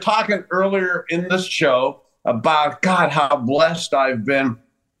 we were talking earlier in this show about, God, how blessed I've been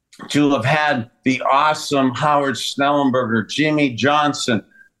to have had the awesome Howard Snellenberger, Jimmy Johnson,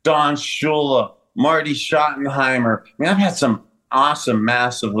 Don Shula, Marty Schottenheimer. I've had some awesome,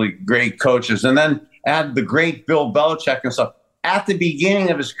 massively great coaches. And then add the great Bill Belichick and stuff. At the beginning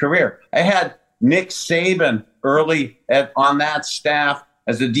of his career, I had Nick Saban early on that staff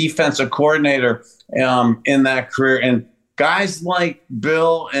as a defensive coordinator in that career. And guys like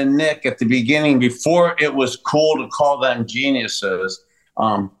Bill and Nick at the beginning, before it was cool to call them geniuses,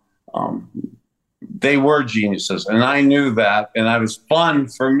 they were geniuses, and I knew that, and it was fun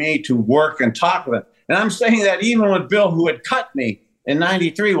for me to work and talk with them. And I'm saying that even with Bill, who had cut me in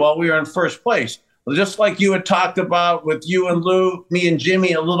 93 while we were in first place, just like you had talked about with you and Lou, me and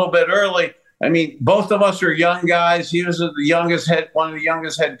Jimmy a little bit early. I mean, both of us are young guys. He was one of the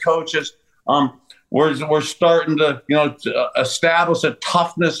youngest head coaches. We're starting to, to establish a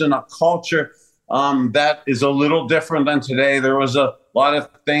toughness and a culture that is a little different than today. There was a lot of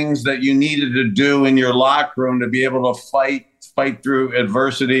things that you needed to do in your locker room to be able to fight through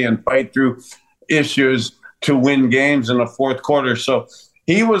adversity and fight through issues to win games in the fourth quarter. So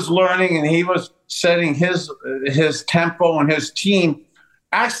he was learning and he was setting his tempo and his team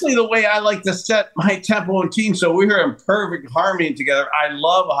actually the way I like to set my tempo and team. So we were in perfect harmony together. I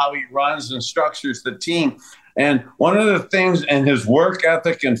love how he runs and structures the team. And one of the things in his work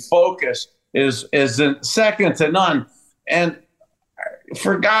ethic and focus is second to none. And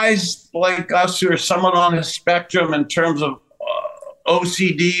for guys like us who are somewhat on the spectrum in terms of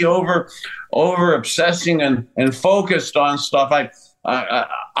OCD, over obsessing and focused on stuff,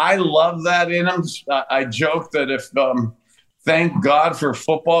 I love that in him. I joke that if thank God for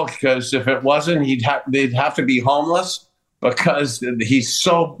football, because if it wasn't, they'd have to be homeless, because he's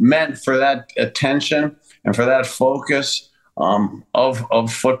so meant for that attention and for that focus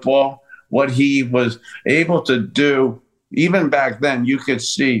of football. what he was able to do. Even back then, you could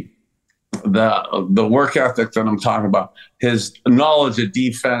see the work ethic that I'm talking about. His knowledge of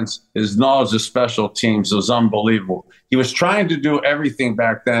defense, his knowledge of special teams was unbelievable. He was trying to do everything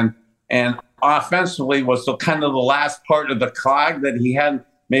back then, and offensively was the kind of the last part of the cog that he hadn't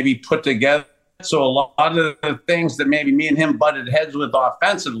maybe put together. So a lot of the things that maybe me and him butted heads with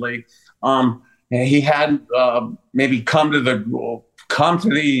offensively, he hadn't maybe come to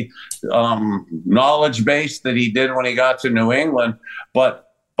the knowledge base that he did when he got to New England. But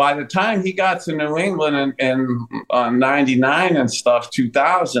by the time he got to New England in 99 and stuff,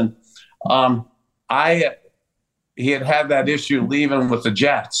 2000, he had that issue leaving with the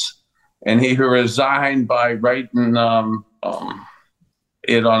Jets. And he resigned by writing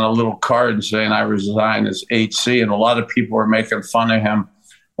it on a little card and saying, I resign as HC. And a lot of people were making fun of him.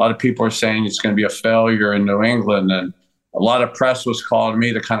 A lot of people were saying it's going to be a failure in New England. And a lot of press was calling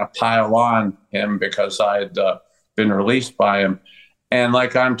me to kind of pile on him because I had been released by him. And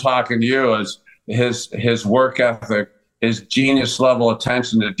like I'm talking to you, as his work ethic, his genius level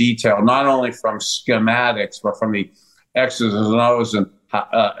attention to detail, not only from schematics, but from the X's and O's and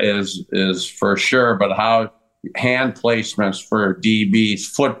is for sure, but how hand placements for DBs,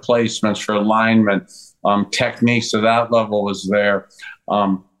 foot placements for linemen, techniques at that level was there.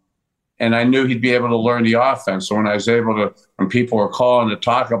 And I knew he'd be able to learn the offense. So when I was able to, when people were calling to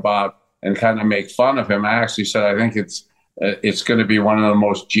talk about and kind of make fun of him, I actually said, I think it's going to be one of the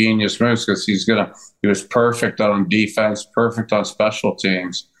most genius moves because he was perfect on defense, perfect on special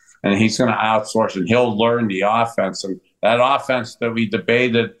teams, and he's going to outsource and he'll learn the offense. And that offense that we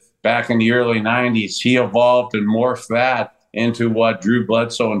debated back in the early 90s, he evolved and morphed that into what Drew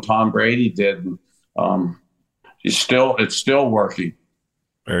Bledsoe and Tom Brady did. It's still working.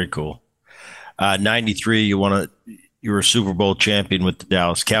 Very cool. 93, you were a Super Bowl champion with the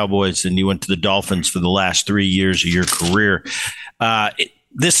Dallas Cowboys, and you went to the Dolphins for the last 3 years of your career.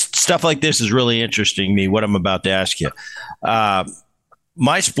 This stuff like this is really interesting to me, what I'm about to ask you.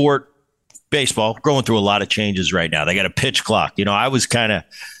 My sport, baseball, going through a lot of changes right now. They got a pitch clock. I was kind of,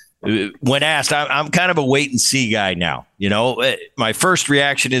 when asked, I'm kind of a wait and see guy now. My first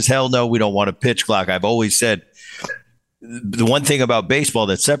reaction is, hell no, we don't want a pitch clock. I've always said the one thing about baseball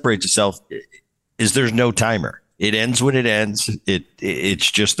that separates itself is there's no timer. It ends when it ends. It's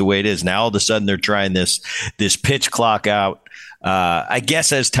just the way it is. Now all of a sudden they're trying this pitch clock out. I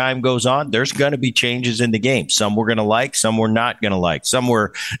guess as time goes on, there's going to be changes in the game. Some we're going to like, some we're not going to like. Some we're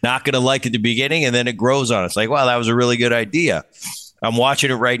not going to like at the beginning, and then it grows on us. Like, wow, that was a really good idea. I'm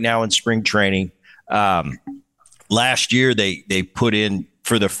watching it right now in spring training. Last year, they put in,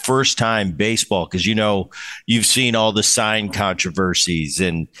 for the first time, baseball, because you've seen all the sign controversies,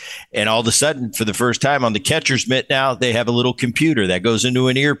 and all of a sudden, for the first time, on the catcher's mitt now, they have a little computer that goes into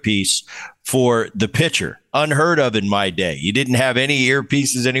an earpiece for the pitcher. Unheard of in my day. You didn't have any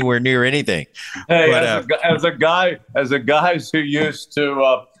earpieces anywhere near anything. Hey, but, as a guy who used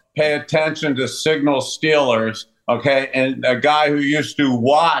to pay attention to signal stealers, okay, and a guy who used to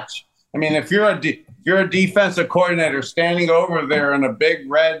watch. I mean, if you're a defensive coordinator standing over there in a big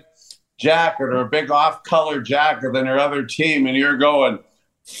red jacket or a big off-color jacket than your other team, and you're going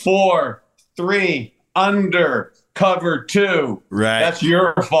 4-3 under cover 2. Right. That's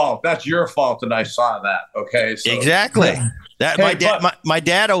your fault. That's your fault that I saw that. Okay. So, exactly. That my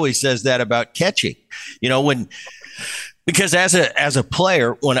dad always says that about catching. Because as a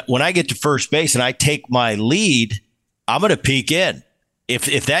player, when I get to first base and I take my lead, I'm going to peek in.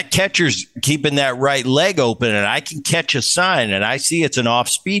 If that catcher's keeping that right leg open and I can catch a sign and I see it's an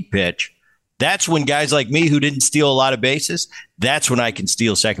off-speed pitch, that's when guys like me who didn't steal a lot of bases, that's when I can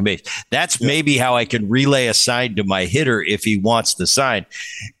steal second base. That's maybe how I can relay a sign to my hitter if he wants the sign.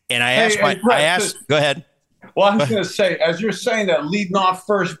 And I asked, go ahead. Well, I was going to say, as you're saying that, leading off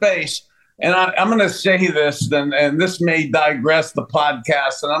first base, and I'm going to say this, and this may digress the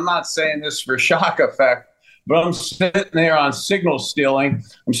podcast, and I'm not saying this for shock effect, but I'm sitting there on signal stealing.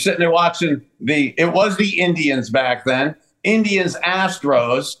 I'm sitting there watching it was the Indians back then, Indians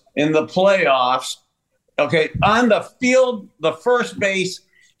Astros in the playoffs. Okay, on the field, the first base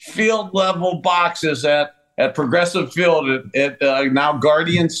field level boxes at Progressive Field at now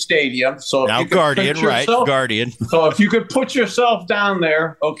Guardian Stadium. So now Guardian, right? Guardian. So if you could put yourself down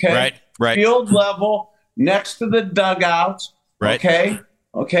there, okay, right, field level next to the dugouts, right?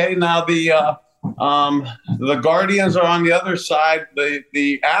 Okay. Now the Guardians are on the other side.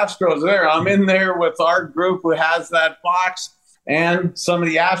 The Astros there. I'm in there with our group who has that box and some of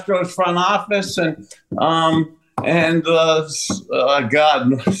the Astros front office, and and God,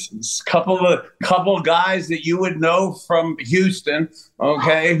 couple of guys that you would know from Houston,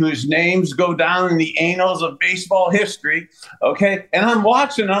 okay, whose names go down in the annals of baseball history, okay. And I'm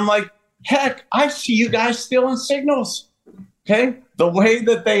watching, I'm like, heck, I see you guys stealing signals, okay. The way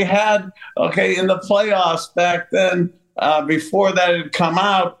that they had, okay, in the playoffs back then, before that had come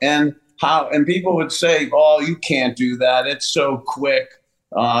out, and people would say, "Oh, you can't do that. It's so quick.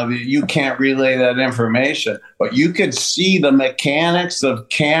 You can't relay that information." But you could see the mechanics of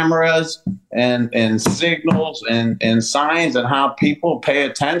cameras and signals and signs, and how people pay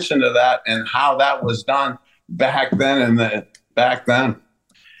attention to that, and how that was done back then.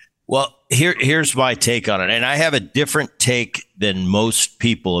 Well, here's my take on it, and I have a different take than most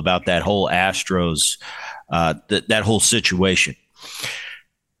people about that whole Astros, that whole situation.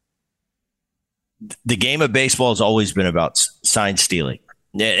 The game of baseball has always been about sign stealing.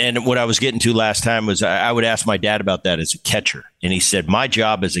 And what I was getting to last time was I would ask my dad about that as a catcher. And he said, my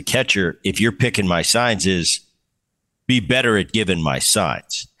job as a catcher, if you're picking my signs, is be better at giving my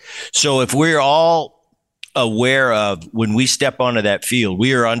signs. So if we're all aware of when we step onto that field,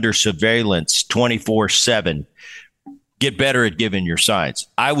 we are under surveillance 24/7, get better at giving your signs.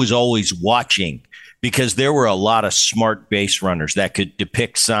 I was always watching because there were a lot of smart base runners that could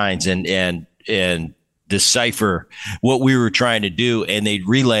depict signs and decipher what we were trying to do, and they'd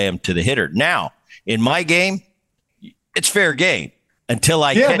relay them to the hitter. Now, in my game, it's fair game until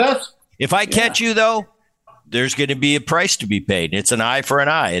if I catch you, though, there's going to be a price to be paid. It's an eye for an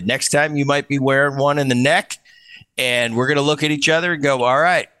eye. And next time you might be wearing one in the neck, and we're going to look at each other and go, all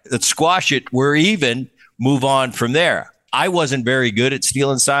right, let's squash it. We're even, move on from there. I wasn't very good at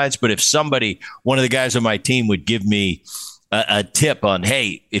stealing signs, but if one of the guys on my team would give me a tip on,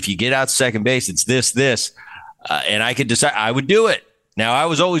 hey, if you get out second base, it's this, and I could decide, I would do it. Now, I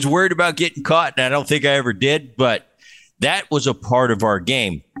was always worried about getting caught, and I don't think I ever did, but that was a part of our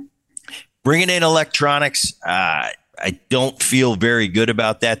game. Bringing in electronics, I don't feel very good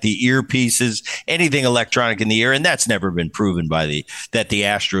about that. The earpieces, anything electronic in the ear, and that's never been proven that the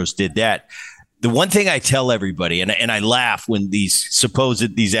Astros did that. The one thing I tell everybody, and I laugh when these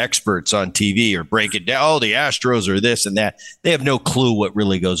experts on TV are breaking down, oh, the Astros are this and that. They have no clue what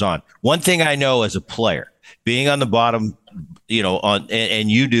really goes on. One thing I know as a player, being on the bottom,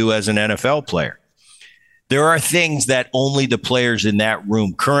 and you do as an NFL player, there are things that only the players in that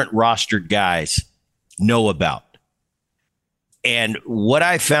room, current rostered guys, know about. And what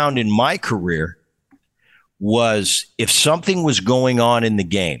I found in my career was if something was going on in the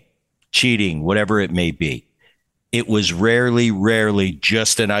game, cheating, whatever it may be, it was rarely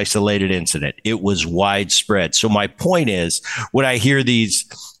just an isolated incident. It was widespread. So my point is, when I hear these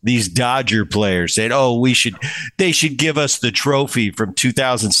Dodger players saying, oh, they should give us the trophy from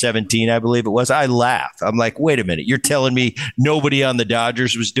 2017, I believe it was, I laugh. I'm like, wait a minute, you're telling me nobody on the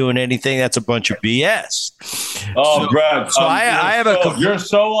Dodgers was doing anything? That's a bunch of BS. Oh, Brad, you're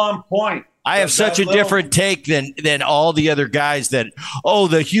so on point. I have such a different take than all the other guys that,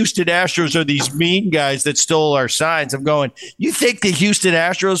 the Houston Astros are these mean guys that stole our signs. I'm going, you think the Houston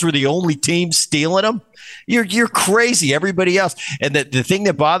Astros were the only team stealing them? You're crazy. Everybody else. And the thing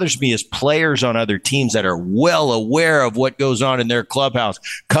that bothers me is players on other teams that are well aware of what goes on in their clubhouse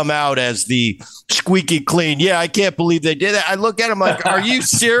come out as the squeaky clean. Yeah, I can't believe they did that. I look at them like, are you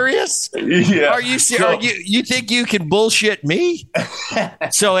serious? Yeah. Are you serious? You think you can bullshit me?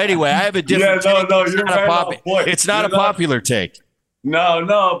 So anyway, I have a different take. It's not a popular take.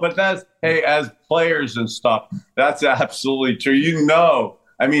 No, but as players and stuff, that's absolutely true.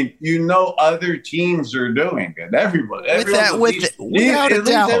 Other teams are doing it. Everybody's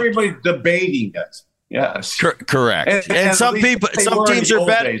debating it. Yes, correct. And some teams are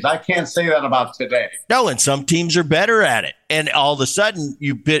better. I can't say that about today. No, and some teams are better at it. And all of a sudden,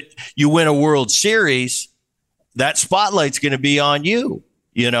 you win a World Series, that spotlight's going to be on you.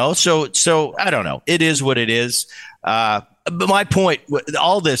 So I don't know. It is what it is. But my point,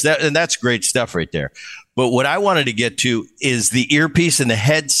 all this, and that's great stuff right there. But what I wanted to get to is the earpiece and the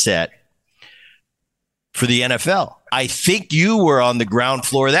headset for the NFL. I think you were on the ground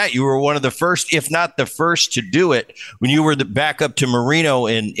floor of that. You were one of the first, if not the first, to do it when you were the backup to Marino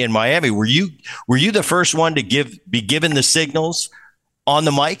in Miami. Were you the first one to be given the signals on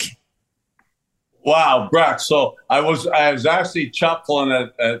the mic? Wow, Brock. So I was actually chuckling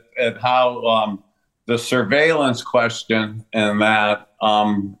at how the surveillance question and that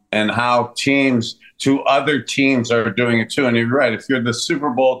and how other teams are doing it too. And you're right. If you're the Super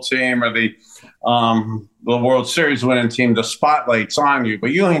Bowl team or the World Series winning team, the spotlight's on you,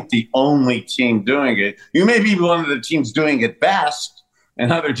 but you ain't the only team doing it. You may be one of the teams doing it best,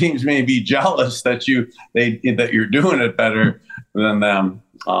 and other teams may be jealous that you're doing it better than them.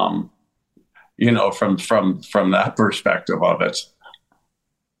 From that perspective of it.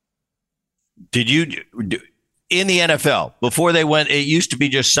 Did you in the NFL before they went? It used to be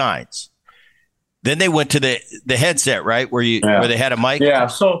just signs. Then they went to the headset, right, where they had a mic. Yeah.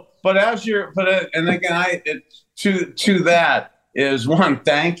 So, and again, to that is one.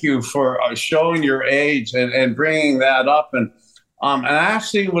 Thank you for showing your age and bringing that up. And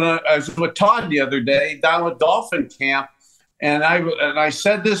actually, when I was with Todd the other day down with Dolphin camp, and I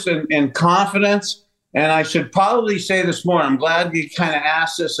said this in confidence. And I should probably say this more. I'm glad you kind of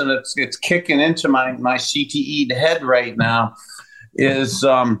asked this, and it's kicking into my CTE head right now. Is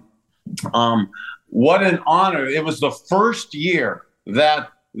what an honor! It was the first year that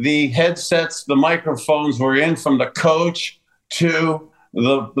the headsets, the microphones were in from the coach to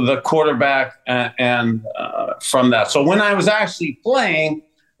the quarterback, and from that. So when I was actually playing,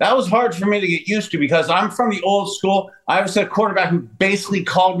 that was hard for me to get used to because I'm from the old school. I was a quarterback who basically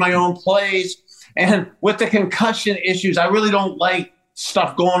called my own plays. And with the concussion issues, I really don't like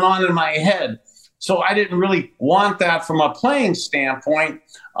stuff going on in my head. So I didn't really want that from a playing standpoint.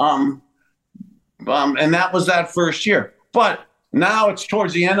 And that was that first year. But now it's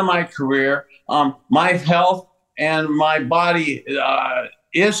towards the end of my career. My health and my body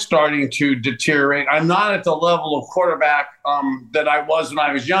is starting to deteriorate. I'm not at the level of quarterback that I was when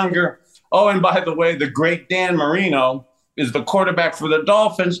I was younger. Oh, and by the way, the great Dan Marino is the quarterback for the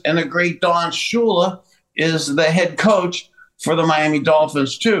Dolphins, and the great Don Shula is the head coach for the Miami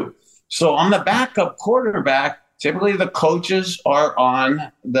Dolphins too. So I'm the backup quarterback. Typically, the coaches are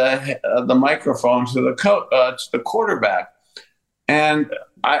on the microphones to the quarterback. And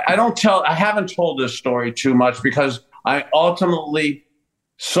I haven't told this story too much because I ultimately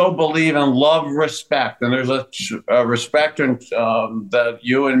so believe in love, respect, and there's a respect that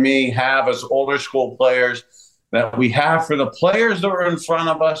you and me have as older school players that we have for the players that were in front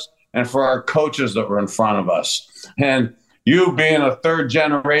of us and for our coaches that were in front of us. And you being a third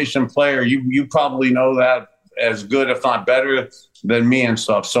generation player, you probably know that as good, if not better than me and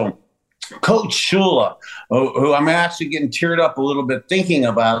stuff. So Coach Shula, who I'm actually getting teared up a little bit thinking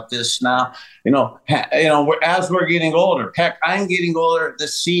about this now, as we're getting older, heck, I'm getting older. The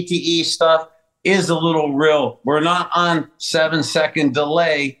CTE stuff is a little real. We're not on 7-second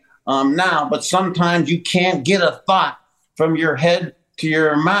delay now, but sometimes you can't get a thought from your head to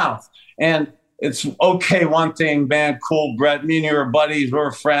your mouth. And it's okay. One thing, man, cool, Brett, me and you are buddies.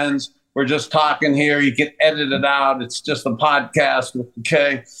 We're friends. We're just talking here. You can edit it out. It's just a podcast.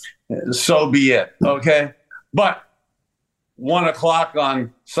 Okay. So be it. Okay. But 1:00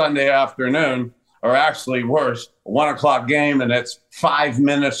 on Sunday afternoon, or actually worse, 1:00 game, and it's 5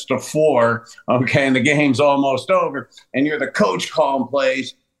 minutes to 4. Okay. And the game's almost over. And you're the coach calling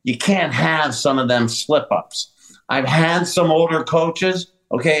plays. You can't have some of them slip-ups. I've had some older coaches,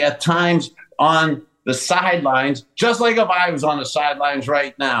 okay, at times on the sidelines, just like if I was on the sidelines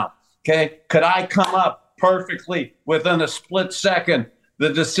right now, okay? Could I come up perfectly within a split second,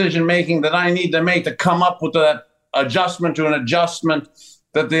 the decision-making that I need to make to come up with that adjustment to an adjustment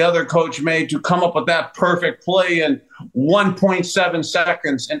that the other coach made to come up with that perfect play in 1.7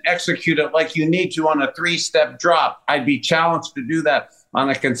 seconds and execute it like you need to on a 3-step drop? I'd be challenged to do that on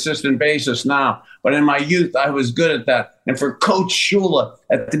a consistent basis now. But in my youth, I was good at that. And for Coach Shula,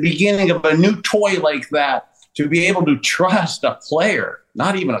 at the beginning of a new toy like that, to be able to trust a player,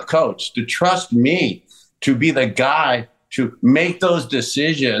 not even a coach, to trust me to be the guy to make those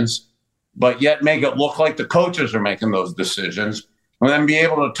decisions, but yet make it look like the coaches are making those decisions, and then be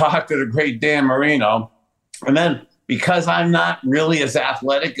able to talk to the great Dan Marino. And then because I'm not really as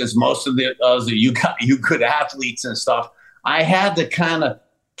athletic as most of you good athletes and stuff, I had to kind of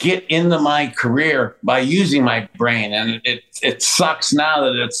get into my career by using my brain. And it sucks now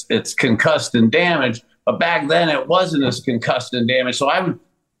that it's concussed and damaged, but back then it wasn't as concussed and damaged. So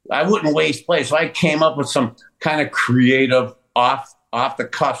I wouldn't waste plays. So I came up with some kind of creative off the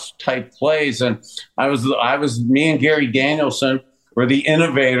cuff type plays. And me and Gary Danielson were the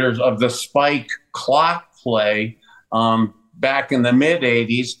innovators of the spike clock play back in the mid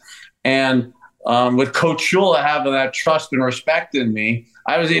 80s. And with Coach Shula having that trust and respect in me,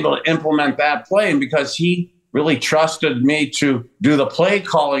 I was able to implement that play. And because he really trusted me to do the play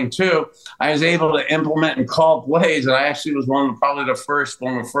calling too, I was able to implement and call plays. And I actually was one of the first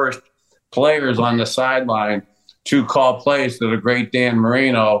players on the sideline to call plays to the great Dan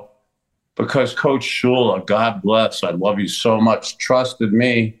Marino, because Coach Shula, God bless, I love you so much, trusted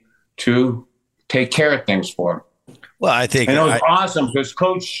me to take care of things for him. Well, I think, and it was awesome because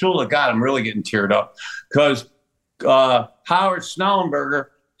Coach Shula, God, I'm really getting teared up because Howard Snellenberger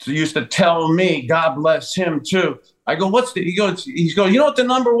used to tell me, God bless him too. I go, he goes, you know what the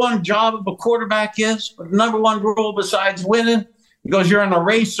number one job of a quarterback is? The number one rule besides winning? He goes, you're an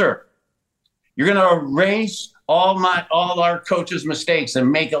eraser. You're going to erase all our coaches' mistakes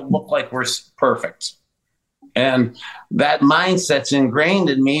and make it look like we're perfect. And that mindset's ingrained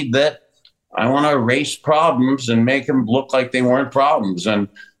in me that I want to erase problems and make them look like they weren't problems. And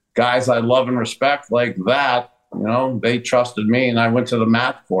guys I love and respect like that, they trusted me, and I went to the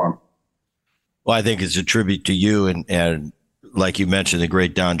mat for them. Well, I think it's a tribute to you and like you mentioned, the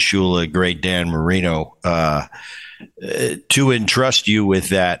great Don Shula, great Dan Marino, to entrust you with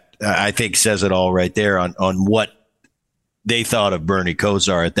that. I think says it all right there on what they thought of Bernie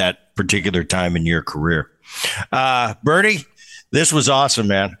Kosar at that particular time in your career. Bernie, this was awesome,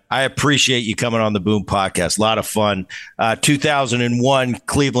 man. I appreciate you coming on the Boone podcast. A lot of fun. 2001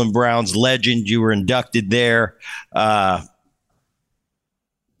 Cleveland Browns legend. You were inducted there. A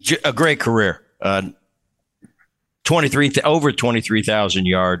great career. Over 23,000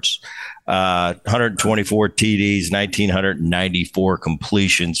 yards, 124 TDs, 1,994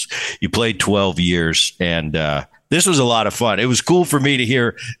 completions. You played 12 years, and this was a lot of fun. It was cool for me to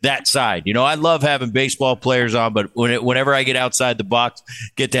hear that side. I love having baseball players on, but whenever I get outside the box,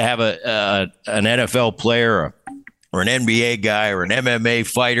 get to have an NFL player or an NBA guy or an MMA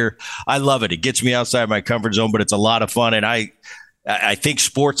fighter, I love it. It gets me outside my comfort zone, but it's a lot of fun, and I think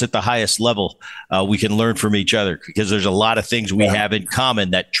sports at the highest level, we can learn from each other because there's a lot of things we have in common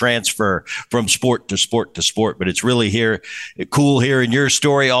that transfer from sport to sport to sport. But it's really cool hearing your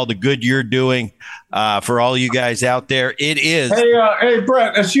story, all the good you're doing for all you guys out there. It is. Hey,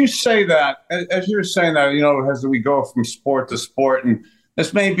 Brett, as you're saying that, as we go from sport to sport, and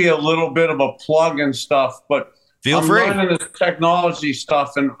this may be a little bit of a plug and stuff, but feel free. I'm learning this technology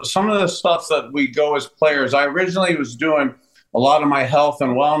stuff, and some of the stuff that we go as players. I originally was doing a lot of my health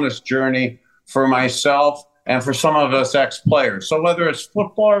and wellness journey for myself and for some of us ex-players. So whether it's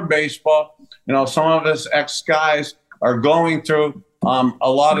football or baseball, some of us ex-guys are going through a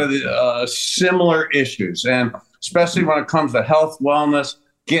lot of the similar issues. And especially when it comes to health, wellness,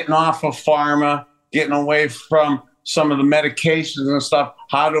 getting off of pharma, getting away from some of the medications and stuff.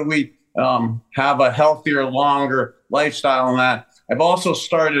 How do we have a healthier, longer lifestyle in that? I've also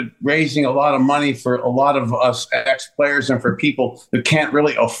started raising a lot of money for a lot of us ex-players and for people who can't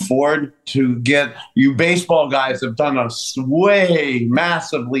really afford to get. You baseball guys have done a way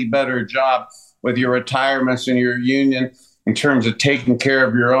massively better job with your retirements and your union in terms of taking care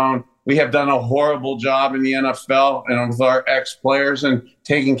of your own. We have done a horrible job in the NFL and with our ex-players and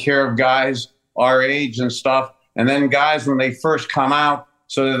taking care of guys our age and stuff. And then guys, when they first come out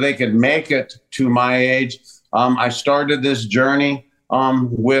so that they could make it to my age, I started this journey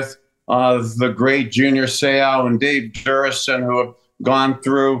with the great Junior Seau and Dave Durison, who have gone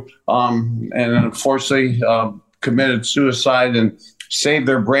through and unfortunately committed suicide and saved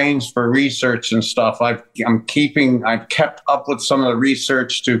their brains for research and stuff. I've kept up with some of the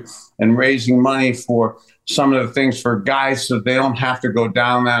research and raising money for some of the things for guys so they don't have to go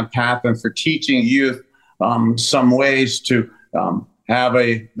down that path, and for teaching youth some ways to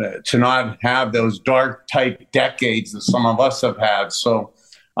not have those dark type decades that some of us have had. So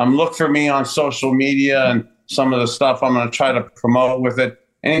look for me on social media and some of the stuff I'm going to try to promote with it.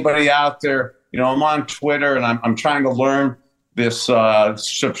 Anybody out there, I'm on Twitter and I'm trying to learn this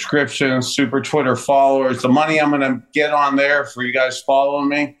subscription, super Twitter followers. The money I'm going to get on there for you guys following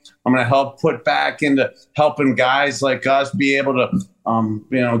me, I'm going to help put back into helping guys like us be able to,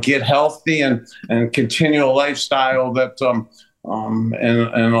 get healthy and continue a lifestyle that,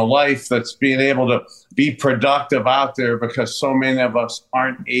 and a life that's being able to be productive out there, because so many of us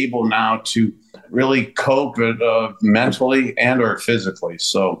aren't able now to really cope mentally and or physically.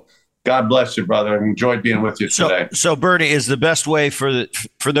 So God bless you, brother. I enjoyed being with you today. So Bernie, is the best way for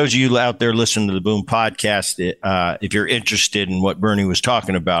those of you out there listening to the Boone podcast, if you're interested in what Bernie was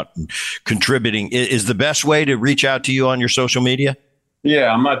talking about and contributing, is the best way to reach out to you on your social media?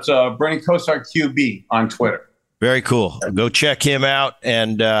 Yeah, I'm at Bernie Kosar QB on Twitter. Very cool. Go check him out.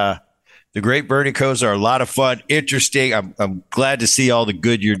 And the great Bernie Kosar, a lot of fun, interesting. I'm glad to see all the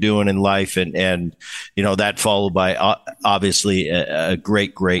good you're doing in life, and that followed by obviously a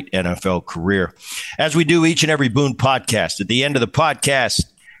great NFL career. As we do each and every Boone podcast, at the end of the podcast,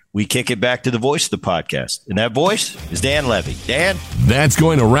 we kick it back to the voice of the podcast. And that voice is Dan Levy. Dan? That's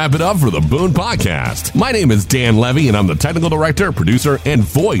going to wrap it up for the Boone Podcast. My name is Dan Levy, and I'm the technical director, producer, and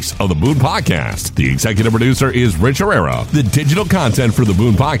voice of the Boone Podcast. The executive producer is Rich Herrera. The digital content for the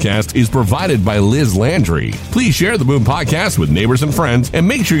Boone Podcast is provided by Liz Landry. Please share the Boone Podcast with neighbors and friends, and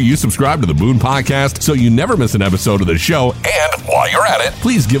make sure you subscribe to the Boone Podcast so you never miss an episode of the show. And while you're at it,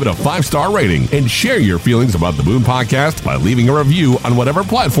 please give it a 5-star rating and share your feelings about the Boone Podcast by leaving a review on whatever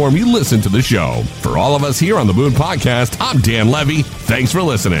platform you listen to the show. For all of us here on the Boone Podcast, I'm Dan Levy. Thanks for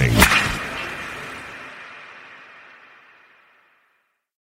listening.